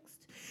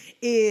context,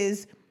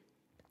 is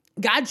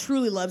God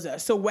truly loves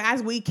us. So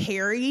as we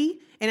carry,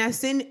 and as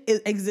sin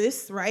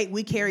exists, right?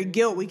 We carry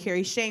guilt, we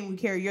carry shame, we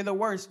carry you're the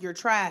worst, you're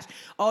trash.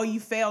 Oh, you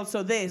failed,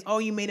 so this. Oh,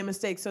 you made a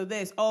mistake, so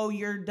this. Oh,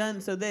 you're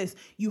done, so this.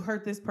 You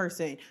hurt this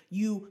person.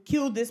 You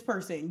killed this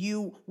person.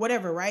 You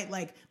whatever, right?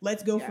 Like,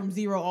 let's go from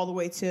 0 all the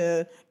way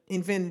to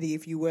infinity,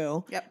 if you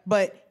will. Yep.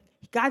 But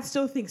God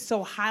still thinks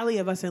so highly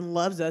of us and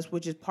loves us,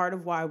 which is part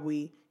of why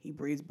he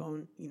breathes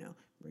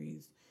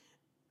breathes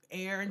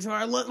air into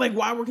our look, like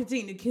why we're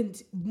continuing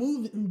to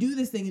move and do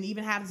this thing and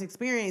even have this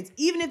experience,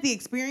 even if the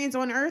experience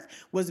on earth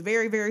was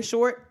very, very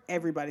short.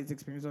 Everybody's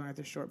experience on earth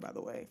is short, by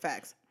the way.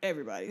 Facts.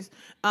 Everybody's.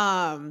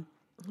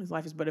 His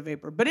life is but a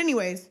vapor. But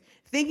anyways,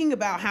 thinking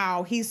about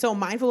how he's so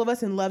mindful of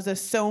us and loves us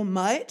so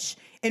much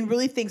and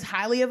really thinks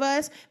highly of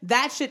us,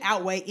 that should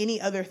outweigh any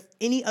other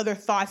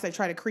thoughts that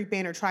try to creep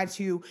in or try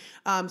to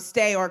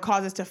stay or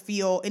cause us to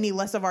feel any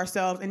less of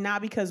ourselves. And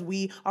not because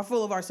we are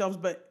full of ourselves,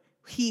 but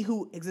he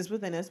who exists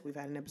within us. We've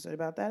had an episode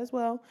about that as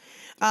well.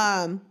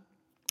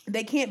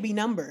 They can't be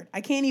numbered.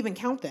 I can't even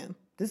count them.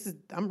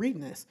 I'm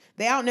reading this.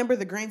 They outnumber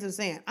the grains of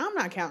sand. I'm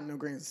not counting no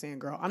grains of sand,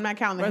 girl. I'm not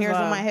counting the hairs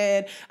on my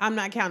head. I'm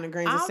not counting the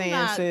grains of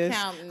sand, sis.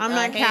 I'm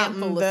not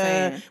counting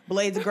the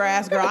blades of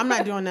grass, girl. I'm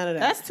not doing none of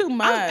that. That's too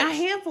much. A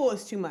handful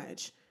is too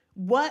much.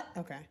 What?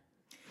 Okay.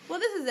 Well,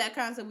 this is that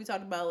concept we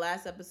talked about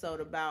last episode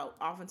about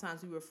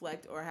oftentimes we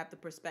reflect or have the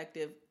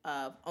perspective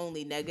of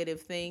only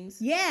negative things.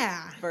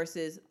 Yeah.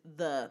 Versus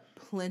the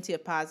plenty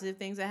of positive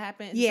things that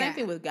happen. It's the same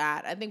thing with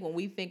God. I think when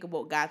we think of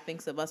what God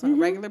thinks of us on a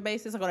regular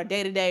basis, like on a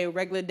day-to-day,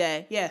 regular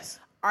day. Yes.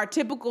 Our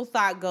typical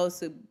thought goes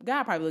to,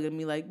 God probably looking at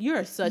me like,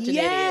 you're such an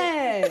idiot.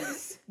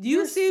 Yes.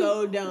 You see,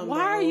 so dumb, why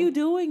bro. are you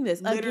doing this?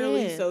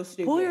 Literally Again, so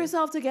stupid. Pull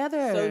yourself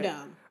together. So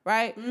dumb.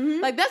 Right? Mm-hmm.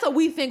 Like, that's what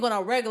we think on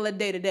a regular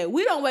day-to-day.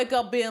 We don't wake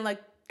up being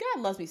like,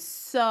 God loves me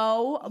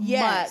so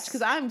much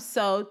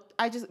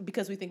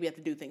because we think we have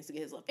to do things to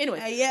get his love. Anyway,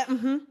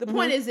 the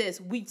point is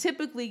this: we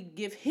typically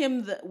give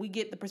him we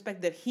get the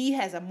perspective that he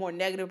has a more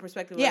negative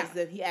perspective of us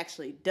than he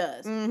actually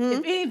does.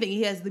 If anything,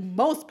 he has the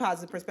most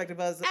positive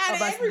perspective of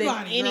us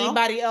than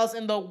anybody else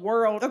in the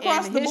world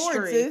across and the history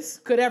board, sis.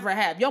 Could ever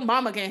have. Your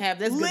mama can't have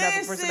this good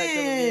enough of perspective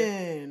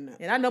of you.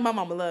 And I know my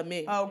mama love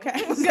me.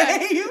 Okay.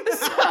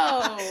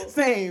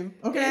 Same.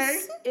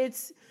 Okay.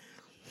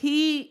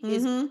 He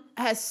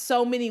has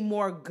so many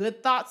more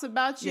good thoughts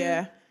about you.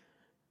 Yeah.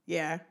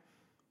 Yeah.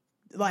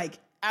 Like,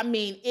 I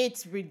mean,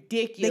 it's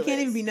ridiculous. They can't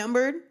even be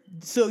numbered.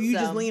 So you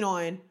just lean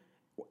on,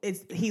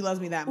 he loves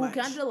me that much.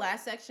 Can I do the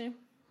last section?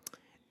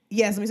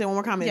 Yes, let me say one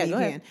more comment. Yeah,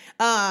 you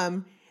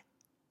can.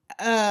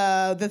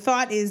 The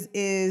thought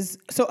is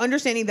so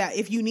understanding that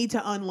if you need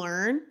to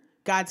unlearn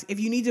if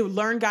you need to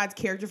learn God's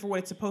character for what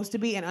it's supposed to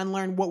be and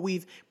unlearn what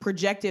we've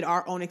projected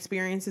our own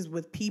experiences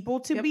with people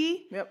to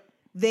be. Yep.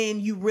 Then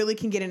you really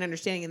can get an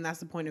understanding, and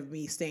that's the point of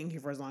me staying here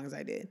for as long as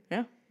I did.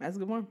 Yeah, that's a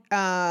good one.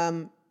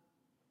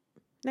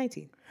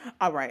 19.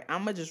 All right, I'm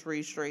gonna just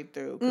read straight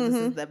through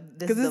because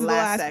this is the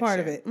last section, part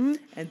of it,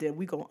 and then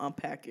we gonna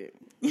unpack it.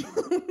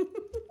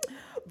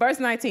 Verse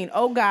 19.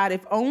 Oh God,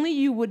 if only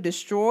you would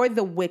destroy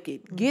the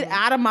wicked. Get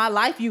out of my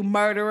life, you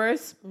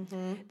murderers.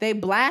 They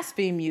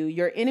blaspheme you.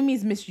 Your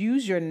enemies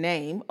misuse your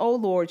name. Oh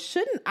Lord,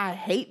 shouldn't I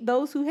hate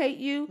those who hate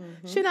you?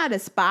 Shouldn't I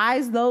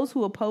despise those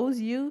who oppose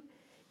you?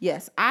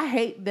 Yes, I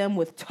hate them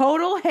with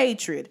total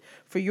hatred,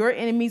 for your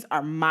enemies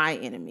are my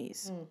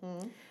enemies.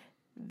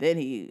 Then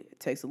he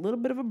takes a little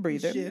bit of a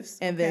breather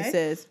and then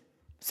says,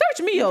 search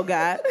me, O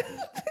God,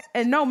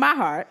 and know my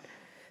heart.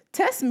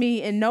 Test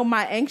me and know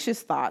my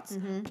anxious thoughts.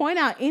 Point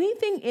out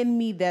anything in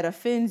me that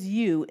offends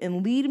you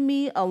and lead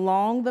me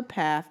along the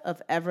path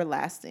of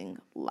everlasting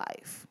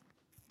life.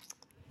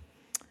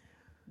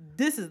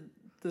 This is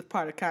the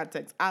part of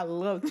context I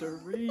love to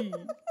read.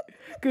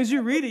 Because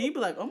you read it, you be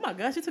like, oh my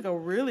gosh, it took a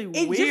really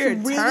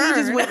weird turn.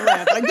 Just went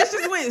left. Like, this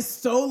just went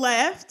so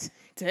left.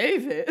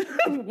 David,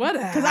 what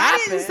happened? Because I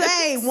didn't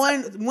say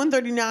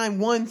 139,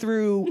 1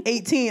 through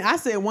 18. I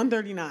said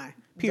 139,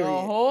 period.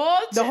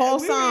 The whole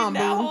psalm, boo.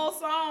 The whole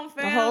psalm,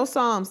 fam. The whole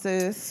psalm,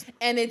 sis.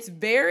 And it's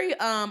very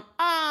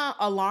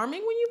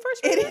alarming when you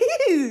first read it.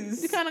 It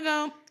is. You kind of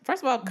go,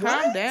 First of all,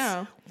 calm What?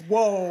 down.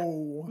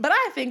 Whoa. But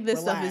I think this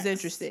stuff is Relax.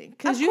 interesting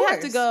because Of you have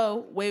to course.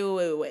 go,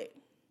 wait.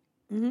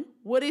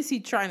 What is he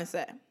trying to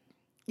say?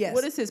 Yes.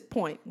 What is his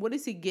point? What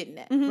is he getting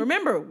at?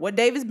 Remember what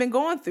David's been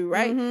going through,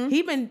 right?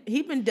 He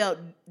been dealt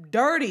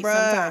dirty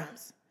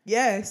sometimes.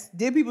 Yes.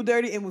 Did people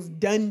dirty and was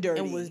done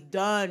dirty. And was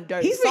done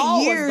dirty. He spent Saul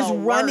was years the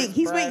running. worst,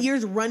 He bruh. spent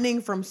years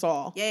running from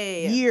Saul.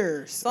 Yeah.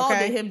 Years. Saul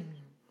okay? did him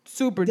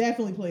super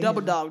Definitely played double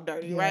him. dog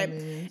dirty, Yeah, right? man,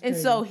 it's And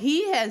crazy. so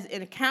he has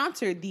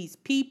encountered these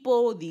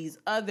people, these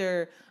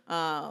other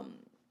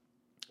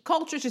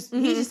cultures.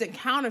 He just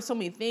encountered so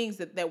many things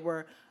that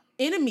were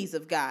enemies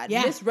of God,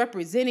 Yeah.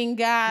 misrepresenting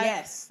God,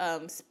 Yes.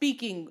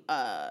 speaking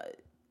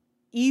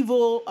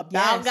evil about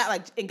Yes. God,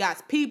 like in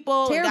God's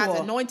people, and Terrible. God's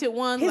anointed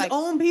ones, His like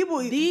own people.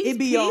 these It'd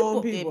be your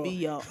own people. It be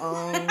your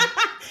own.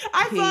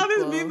 I saw this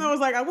people. meme that was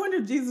like, I wonder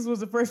if Jesus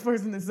was the first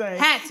person to say,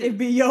 Had to. it'd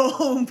be your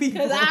own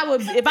people.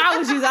 Because if I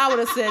was Jesus, I would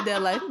have said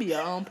that, like, it be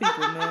your own people,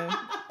 man.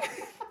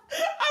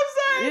 I'm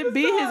sorry. It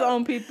be his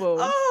own people.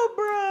 Oh,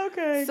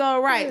 bro. Okay.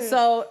 So right, Good.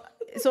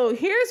 so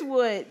here's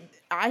what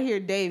I hear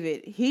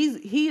David.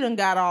 He done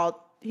got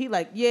all. He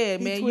like, yeah,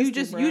 man.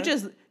 twisted,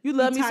 You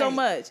love He me so tight.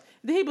 much.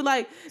 Then he be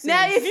like,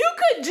 now Sis. if you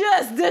could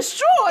just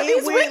destroy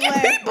these went wicked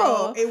left, people,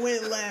 bro. It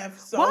went left.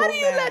 So why do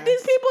you let fast.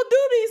 these people do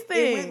these It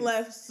things? went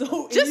left.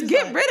 So Just it's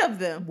get like, rid of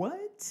them.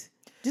 What?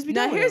 Just be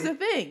Now done with here's them.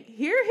 the thing.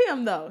 Hear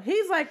him though.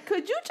 He's like,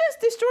 could you just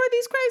destroy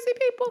these crazy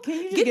people? Can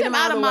you just get get them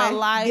them out of the my way?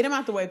 life? Get them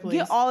out the way, please.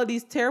 Get all of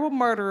these terrible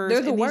murderers.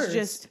 They're the and worst. These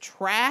just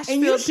trash. And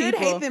you filled should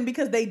people. hate them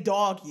because they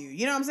dog you.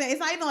 You know what I'm saying? It's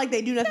not even like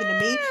they do nothing to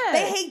me. Yeah.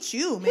 They hate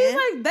you, man. He's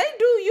like, they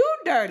do you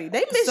dirty.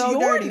 They miss So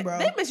your dirty, bro.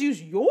 They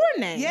misuse your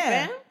name.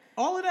 yeah. fam.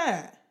 All of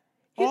that.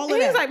 He's All of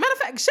that. like, matter of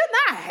fact, shouldn't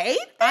I hate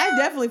them? I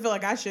definitely feel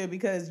like I should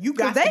because you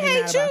got to they be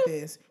mad hate about you.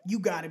 this. You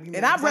got to be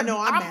mad. And 'cause I know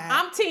I'm mad.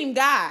 I'm team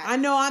God. I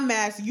know I'm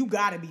mad, so you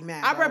got to be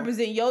mad. I bro.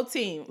 represent your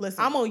team.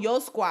 Listen. I'm on your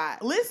squad.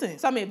 Listen.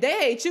 So I mean, if they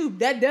hate you,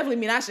 that definitely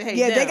mean I should hate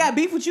Yeah, them. they got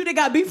beef with you. They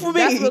got beef with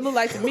me. That's what it look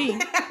like to me.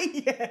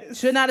 Yes.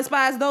 Should not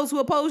despise those who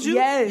oppose you.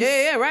 Yes.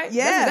 Yeah, right.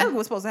 Yeah. That's exactly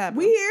what's supposed to happen.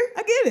 We here.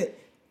 I get it.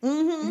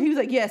 Mm-hmm. He was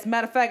like, yes.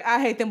 Matter of fact,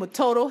 I hate them with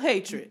total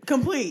hatred.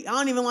 Complete. I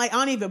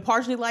don't even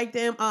partially like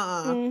them.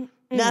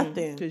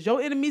 Nothing. Because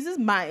your enemies is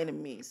my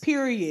enemies.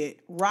 Period.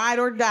 Ride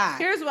or die.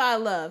 Here's what I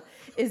love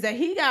is that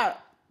he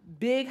got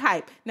big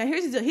hype. Now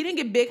here's the deal. He didn't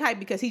get big hype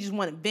because he just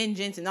wanted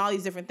vengeance and all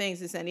these different things,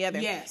 this and the other.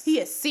 Yes. He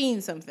has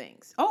seen some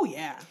things. Oh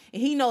yeah.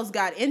 And he knows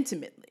God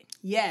intimately.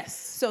 Yes.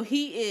 So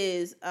he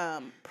is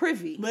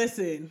privy.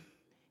 Listen.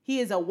 He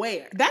is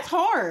aware. That's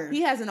hard.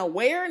 He has an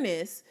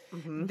awareness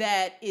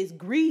that is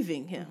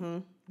grieving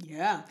him.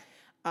 Yeah.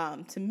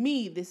 To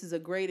me, this is a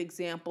great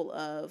example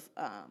of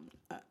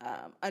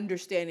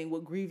understanding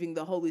what grieving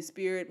the Holy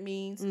Spirit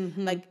means.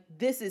 Like,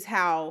 this is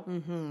how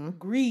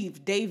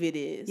grieved David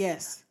is.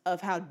 Yes.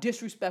 Of how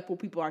disrespectful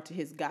people are to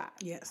his God.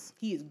 Yes.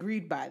 He is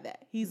grieved by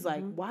that. He's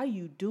like, why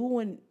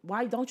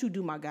don't you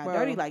do my God Bro.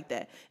 dirty like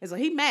that? And so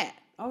he mad.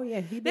 Oh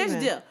yeah. There's the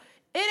deal.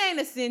 It ain't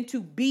a sin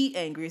to be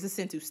angry. It's a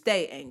sin to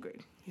stay angry.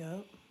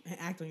 Yep. And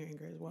act on your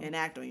anger as well. And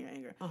act on your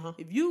anger. Uh-huh.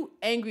 If you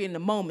angry in the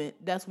moment,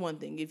 that's one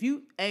thing. If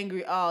you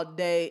angry all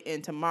day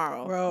and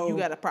tomorrow, Bro. you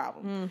got a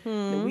problem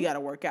that we got to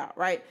work out,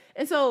 right?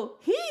 And so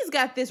he's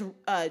got this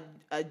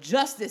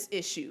justice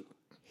issue.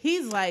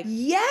 He's like,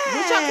 yes.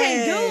 what y'all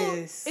can't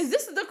do is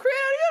this is the creator of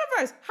the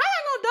universe. How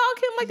y'all gonna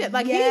dog him like that?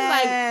 Like he's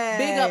like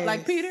big up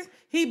like Peter.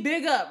 He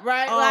big up,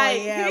 right? Oh,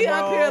 like yeah, he bro.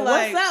 up here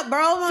like, what's up,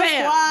 bro? My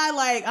fam. squad,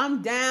 like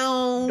I'm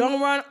down.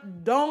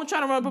 don't try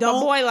to run up Don't my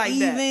boy like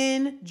that.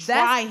 even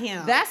try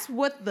him. That's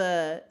what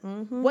the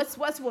what's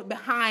what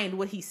behind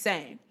what he's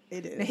saying.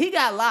 It is. Now he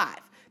got live.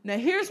 Now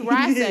here's where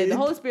I He say did. the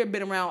Holy Spirit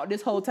been around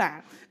this whole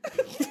time.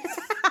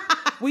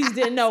 We just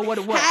didn't know what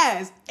it was.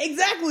 Has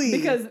exactly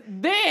Because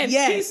then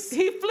Yes.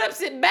 he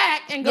flips it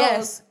back and goes,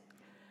 yes.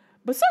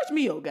 but search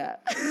me, oh God.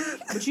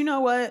 But you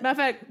know what? Matter of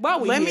fact, while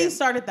we Let here, me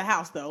start at the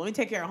house though. Let me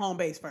take care of home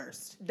base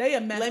first. they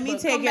a mess. Let me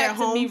but take come care back of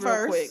to me home real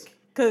first. quick.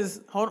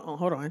 Cause hold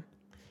on.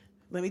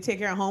 Let me take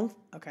care of home.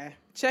 Okay.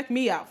 Check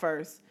me out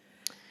first.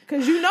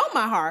 Because you know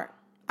my heart.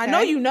 I know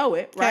Okay. you know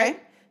it, Okay.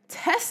 right?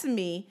 Test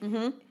me.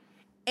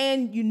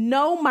 And you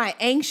know my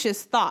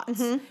anxious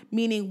thoughts.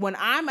 Meaning when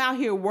I'm out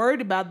here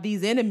worried about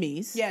these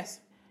enemies, Yes.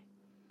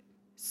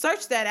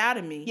 search that out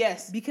of me.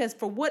 Yes. Because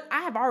for what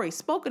I have already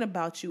spoken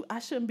about you, I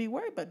shouldn't be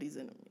worried about these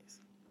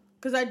enemies.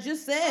 Cause I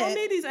just I don't said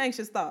need these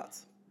anxious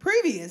thoughts.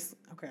 previous.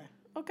 Okay.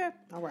 Okay.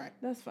 All right.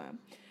 That's fine.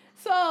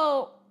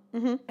 So,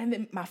 and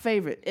then my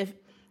favorite, if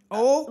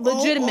Oh,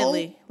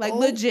 legitimately,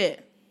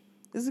 legit.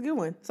 This is a good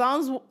one.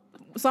 Psalm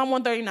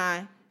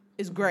 139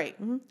 is great.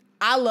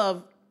 I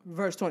love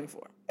verse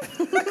 24.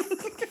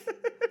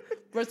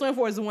 Verse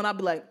 24 is the one I'll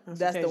be like,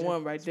 that's the Tasia.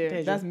 one right there.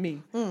 Tasia. That's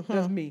me.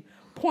 That's me.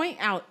 Point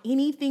out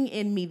anything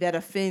in me that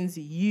offends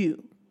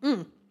you.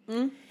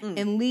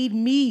 And lead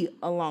me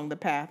along the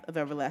path of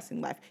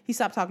everlasting life. He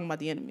stopped talking about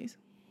the enemies.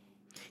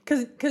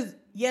 Cause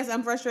Yes,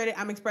 I'm frustrated.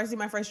 I'm expressing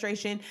my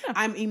frustration.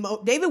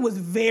 David was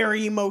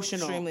very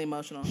emotional. Extremely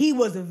emotional. He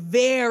was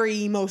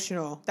very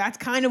emotional. That's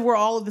kind of where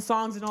all of the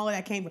songs and all of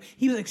that came from.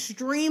 He was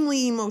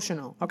extremely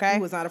emotional, okay? He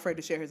was not afraid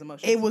to share his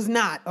emotions. It was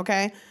not,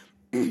 okay?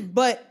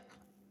 But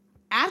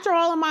after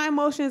all of my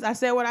emotions, I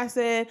said what I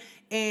said,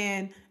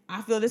 and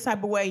I feel this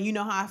type of way. You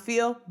know how I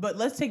feel. But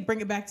let's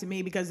bring it back to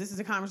me, because this is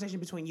a conversation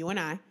between you and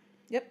I.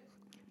 Yep.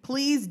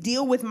 Please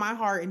deal with my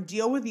heart and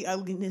deal with the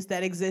ugliness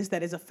that exists,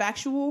 that is a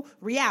factual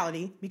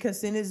reality, because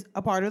sin is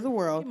a part of the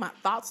world. Get my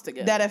thoughts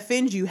together. That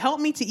offends you. Help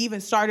me to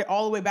even start it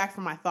all the way back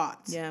from my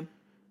thoughts. Yeah.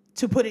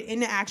 To put it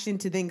into action,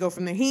 to then go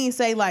from there. He ain't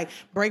say, like,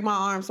 break my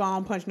arm so I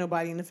don't punch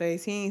nobody in the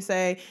face. He ain't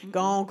say,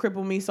 go on,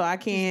 cripple me so I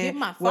can't. Get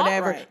my thought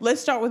whatever. right.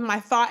 Let's start with my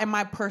thought and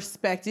my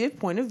perspective,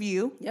 point of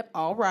view. Yep.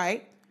 All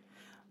right.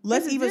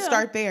 Let's Here's the even deal.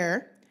 start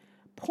there.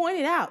 Point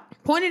it out.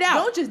 Point it out.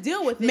 Don't just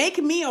deal with it. Make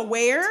me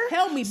aware.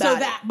 Tell me so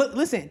about that, But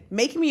listen,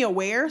 make me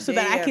aware so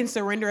that I Yeah. can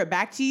surrender it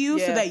back to you,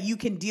 so Yeah. that you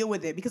can deal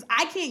with it, because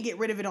I can't get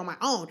rid of it on my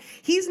own.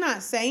 He's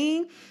not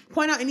saying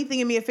point out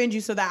anything in me offends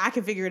you so that I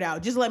can figure it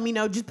out. Just let me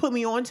know. Just put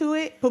me onto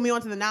it. Put me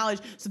onto the knowledge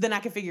so then I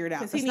can figure it out.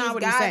 Because That's he not needs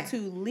what God he's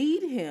saying. to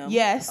lead him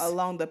Yes.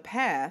 along the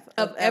path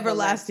Of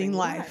everlasting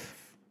life.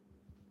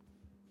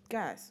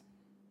 Guys,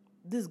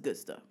 this is good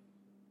stuff.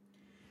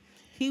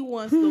 He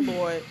wants the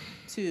Lord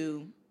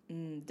to...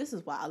 this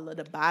is why I love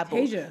the Bible.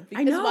 Tasia,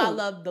 I This is why I know.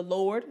 love the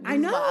Lord. This I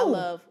is why I know.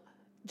 love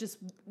just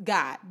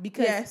God.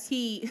 Because Yes.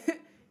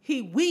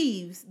 he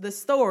weaves the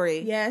story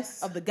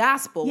Yes. of the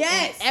gospel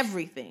Yes. and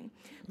everything.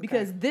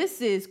 Because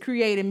this is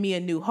creating me a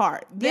new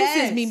heart.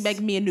 This is me Yes.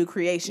 making me a new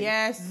creation.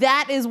 Yes.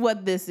 That is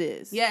what this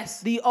is.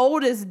 Yes. The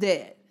old is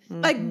dead.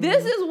 Like,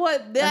 this is what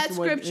that That's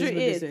what- scripture is what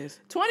this is. is.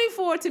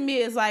 24 to me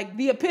is like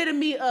the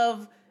epitome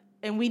of,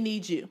 and we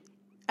need you.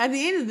 At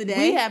the end of the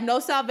day, We have no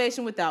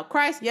salvation without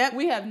Christ. Yep.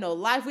 We have no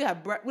life. We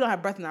don't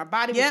have breath in our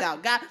body Yep.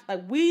 without God.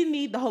 Like, we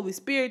need the Holy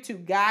Spirit to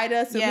guide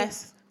us. And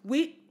Yes.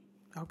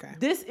 Okay.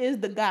 This is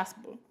the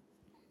gospel.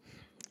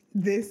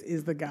 This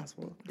is the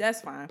gospel.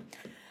 That's fine.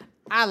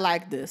 I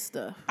like this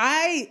stuff.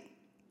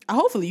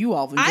 Hopefully you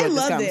all enjoyed I this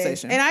love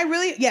conversation. this. And I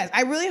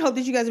really hope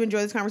that you guys have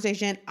enjoyed this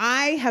conversation.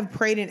 I have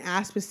prayed and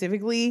asked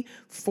specifically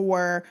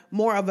for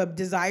more of a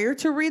desire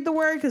to read the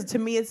word, because to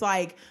me it's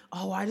like,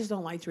 oh, I just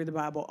don't like to read the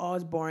Bible. Oh,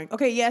 it's boring.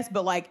 Okay, yes,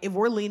 but like if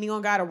we're leaning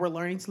on God, or we're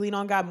learning to lean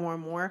on God more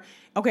and more,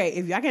 okay,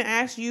 if I can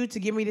ask you to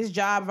give me this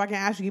job, if I can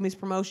ask you to give me this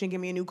promotion,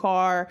 give me a new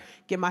car,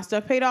 get my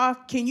stuff paid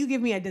off, can you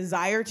give me a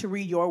desire to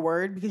read your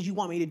word because you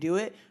want me to do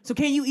it? So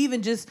can you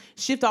even just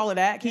shift all of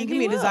that? Can you And give he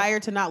me a will. desire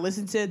to not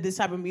listen to this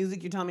type of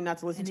music you're telling me not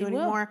to listen And to he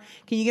will. anymore?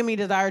 Can you give me a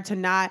desire to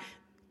not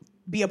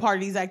be a part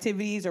of these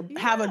activities, or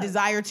have a Yeah.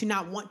 desire to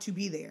not want to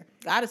be there?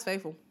 God is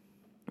faithful.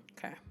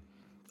 Okay.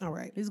 All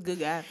right. He's a good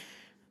guy.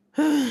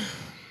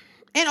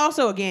 And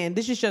also, again,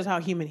 this just shows how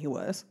human he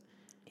was.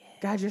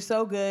 God, you're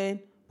so good.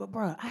 But,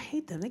 bro, I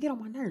hate them. They get on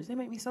my nerves. They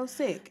make me so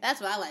sick.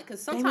 That's what I like.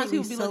 Because They sometimes make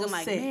me people be so looking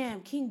like, sick.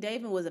 man, King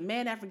David was a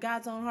man after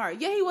God's own heart.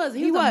 Yeah, he was.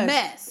 He He was a was.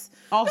 mess.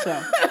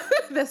 Also,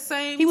 The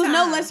same he was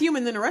no time. less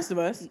human than the rest of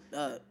us.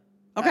 Okay.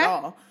 Okay. At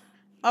all.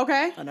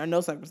 Okay. Under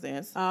no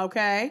circumstance.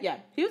 Okay. Yeah,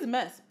 he was a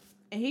mess.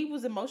 And he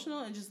was emotional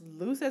and just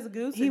loose as a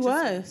goose. He and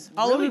was. just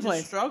All really over the just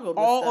place. Struggled with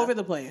All stuff. over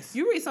the place.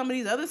 You read some of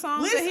these other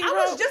songs Listen, that he I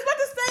wrote. was just about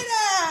to say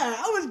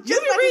that. I was just you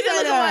about be reading to say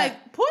looking that.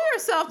 like, pull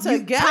yourself You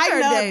together,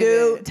 tighten up, David.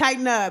 dude.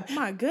 Tighten up.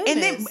 My But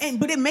goodness.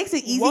 it makes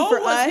it easy Woe for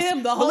was us. him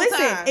the But whole listen,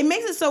 time. it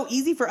makes it so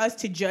easy for us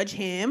to judge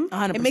him.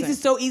 100%. It makes it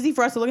so easy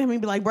for us to look at him and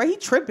be like, bro, he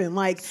tripping.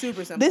 Like,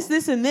 Super simple.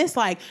 this, and this.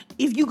 Like,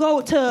 if you go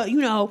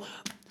to,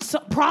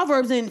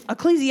 Proverbs and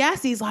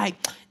Ecclesiastes, like,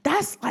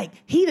 that's like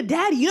he the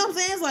daddy. You know what I'm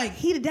saying? It's like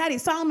he the daddy.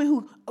 Solomon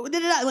who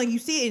like you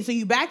see it, and so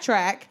you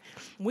backtrack.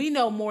 We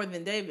know more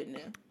than David knew.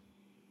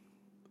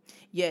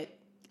 Yet,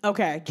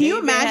 Okay, can you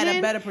David had imagine?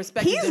 a better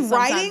perspective He's than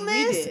sometimes writing we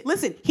this. did.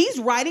 Listen, he's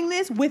writing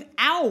this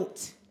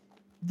without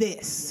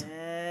this.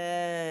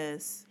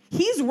 yes.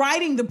 He's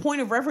writing the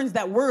point of reference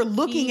that we're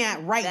looking Keep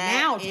at right that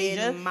now, in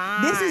Tasia.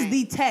 mind. This is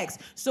the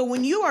text. So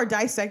when you are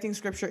dissecting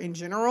scripture in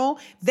general,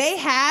 they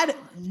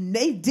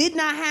did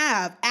not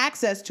have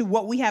access to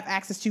what we have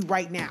access to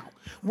right now.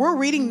 We're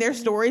reading their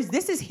stories.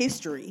 This is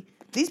history.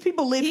 These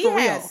people lived He for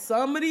had real.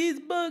 some of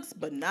these books,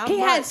 but not He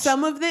much. had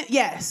some of them,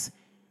 yes.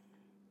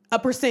 A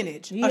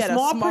percentage. He A had a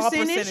small small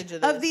percentage percentage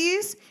of of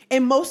these.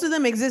 And most of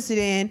them existed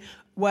in,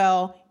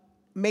 well,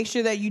 make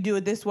sure that you do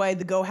it this way.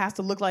 The goat has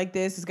to look like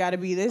this. It's got to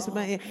be this.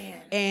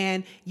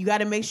 And you got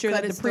to make sure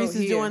Cut that its the priest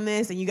throat is here. doing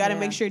this. And you got to Yeah.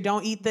 make sure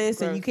don't eat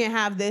this. And you Gross. can't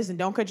have this. And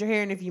don't cut your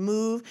hair. And if you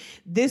move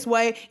this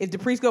way, if the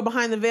priest go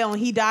behind the veil and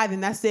he died, then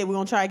that's it. We're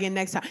going to try again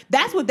next time.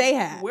 That's what they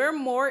had. We're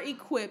more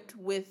equipped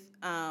with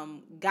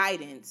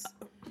guidance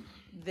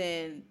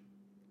than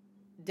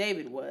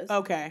David was.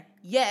 Okay.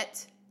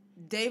 Yet,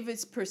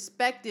 David's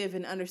perspective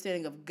and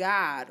understanding of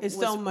God It's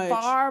was so much-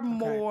 far okay.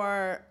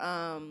 more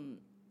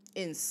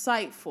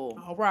insightful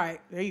All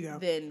right. There you go.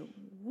 than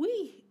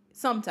we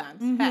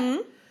sometimes Mm-hmm.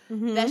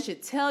 have. That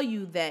should tell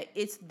you that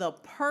it's the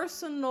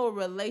personal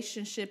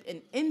relationship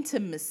and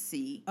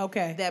intimacy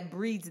Okay. that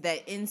breeds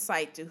that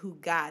insight to who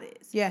God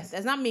is. Yes.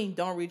 Does not mean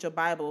don't read your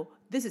Bible.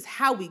 this is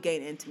how we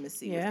gain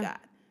intimacy with God.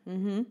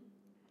 Mm-hmm.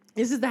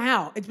 This is the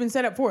how. It's been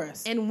set up for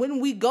us. And when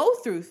we go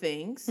through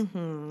things,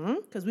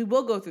 because we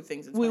will go through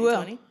things in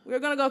 2020. We're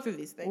going to go through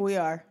these things. We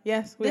are.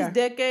 Yes, we are. This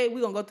decade,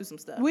 we're going to go through some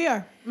stuff. We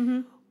are.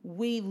 Mm-hmm.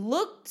 We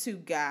look to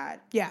God.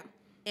 Yeah.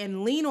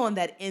 And lean on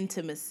that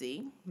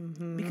intimacy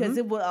because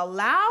it will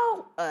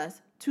allow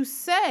us to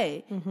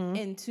say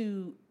and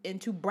to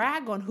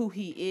brag on who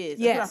he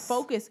is. Yes. And put our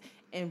focus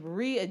and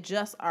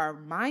readjust our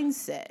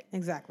mindset.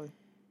 Exactly.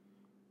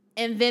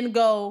 And then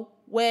go,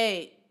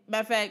 wait,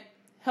 matter of fact,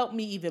 help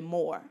me even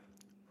more.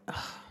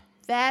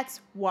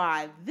 That's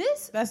why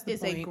this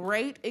is a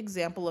great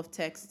example of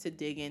text to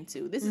dig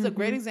into. This is a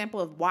great example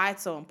of why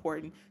it's so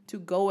important to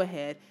go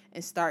ahead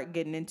and start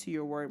getting into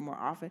your word more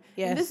often.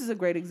 Yes. And this is a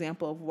great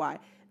example of why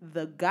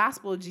the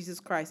gospel of Jesus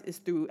Christ is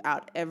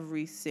throughout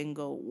every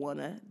single one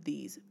of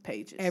these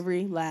pages.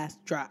 Every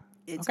last drop.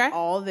 It's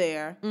all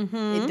there.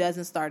 It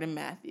doesn't start in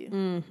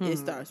Matthew. It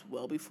starts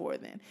well before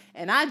then.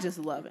 And I just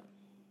love it.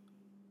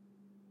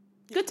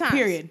 Good times.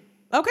 Period.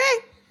 Okay.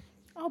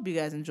 I hope you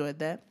guys enjoyed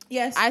that.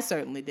 Yes. I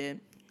certainly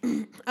did.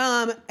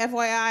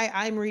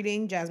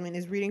 FYI, Jasmine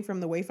is reading from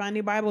the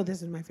Wayfinding Bible.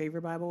 This is my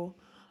favorite Bible.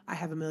 I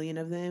have a million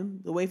of them.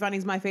 The Wayfinding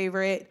is my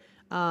favorite.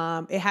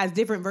 It has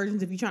different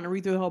versions if you're trying to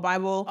read through the whole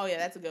Bible. Oh, yeah,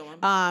 that's a good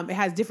one. It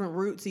has different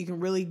routes, so you can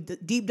really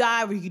deep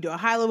dive, or you can do a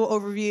high-level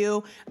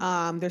overview.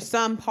 There's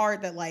some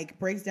part that, like,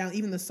 breaks down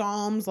even the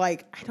Psalms.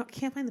 Like,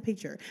 can't find the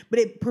picture, but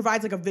it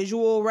provides, like, a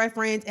visual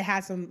reference. It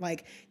has some,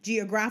 like,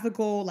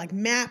 geographical, like,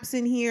 maps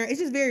in here. It's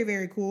just very,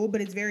 very cool,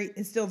 but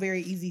it's still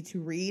very easy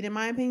to read, in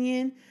my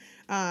opinion.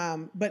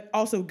 But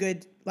also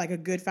good, like, a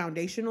good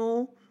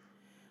foundational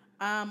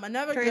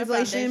Another good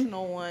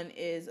foundational one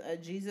is a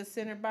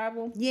Jesus-centered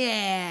Bible.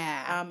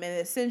 Yeah. And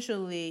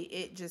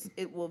essentially,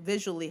 it will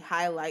visually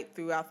highlight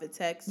throughout the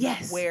text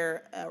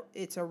where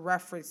it's a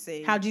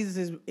referencing how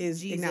Jesus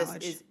is Jesus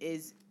acknowledged.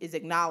 is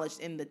acknowledged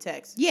in the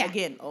text. Yeah.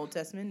 Again, Old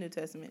Testament, New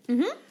Testament.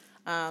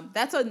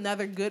 That's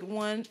another good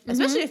one,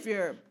 especially if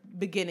you're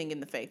beginning in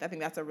the faith. I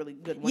think that's a really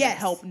good one to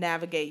help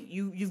navigate.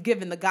 You've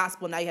given the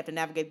gospel, now you have to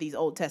navigate these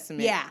Old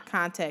Testament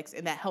contexts,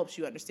 and that helps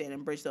you understand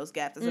and bridge those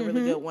gaps. That's a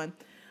really good one.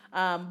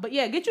 But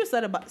yeah, get you a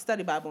study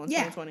Bible in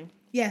 2020.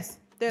 Yes.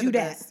 They're the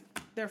best.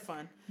 They're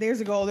fun. There's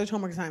a goal. There's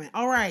homework assignment.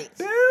 All right.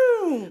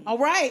 Boom. All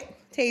right,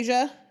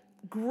 Tasia.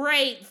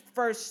 Great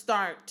first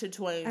start to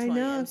 2020. I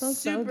know. I'm so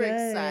super good.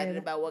 excited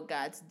about what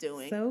God's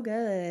doing. So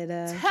good.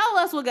 Tell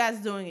us what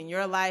God's doing in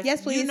your life.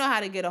 Yes, please. You know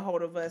how to get a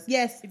hold of us.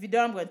 Yes. If you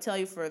don't, I'm going to tell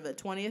you for the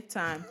 20th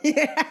time.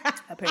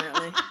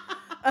 Apparently.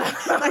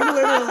 Like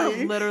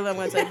literally. Literally, I'm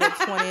going to tell you for the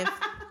 20th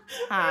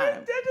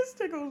time. That just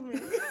tickles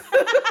me.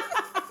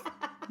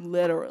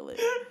 Literally.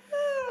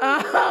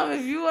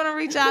 If you want to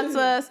reach out to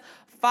us,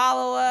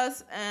 follow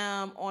us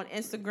on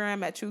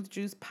Instagram at Truth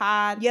Juice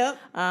Pod. Yep.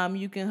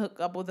 You can hook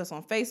up with us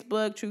on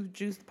Facebook, Truth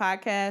Juice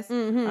Podcast.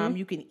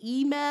 You can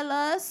email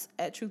us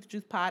at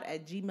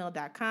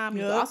truthjuicepod@gmail.com.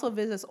 You can also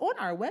visit us on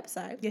our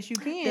website. Yes, you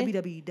can.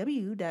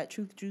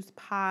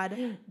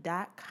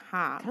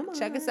 www.truthjuicepod.com. Come on.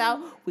 Check us out.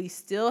 We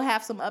still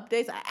have some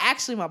updates.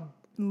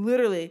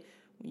 Literally,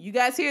 when you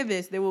guys hear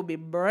this, there will be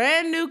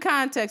brand new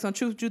context on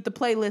Truth Juice, the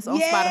playlist on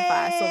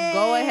Spotify. So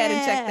go ahead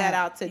and check that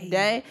out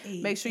today.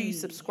 Make sure you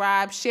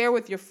subscribe, share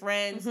with your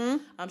friends,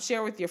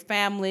 share with your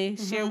family,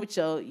 share with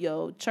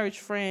your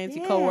church friends,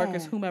 your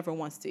coworkers, whomever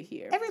wants to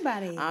hear.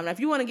 Everybody. Now, if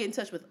you want to get in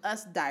touch with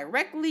us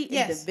directly,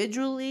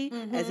 individually,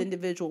 as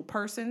individual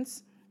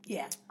persons,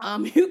 you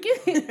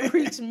can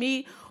reach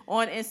me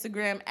on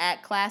Instagram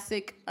at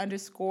classic_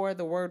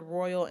 the word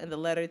royal and the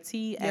letter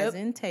T as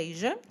in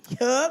Tasia.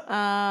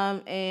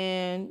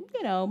 And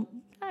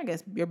I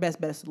guess your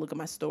best bet is to look at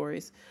my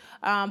stories.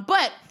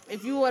 But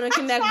if you want to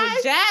connect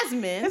with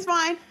Jasmine, it's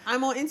fine.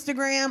 I'm on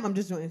Instagram. I'm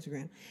just on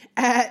Instagram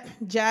at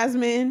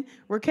Jasmine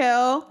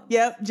Raquel.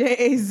 Yep,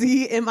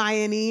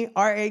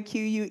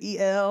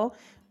 JazmineRaquel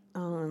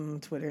on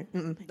Twitter.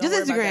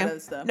 Just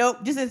Instagram.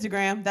 Nope, just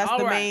Instagram. That's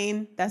the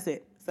main. That's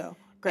it. So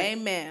great.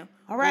 Amen.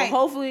 All right.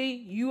 Well, hopefully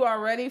you are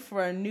ready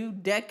for a new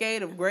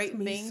decade of great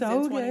things in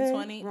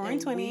 2020. Roaring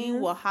 20s. We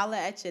will holla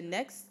at you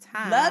next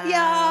time. Love y'all.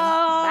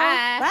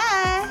 Bye. Bye.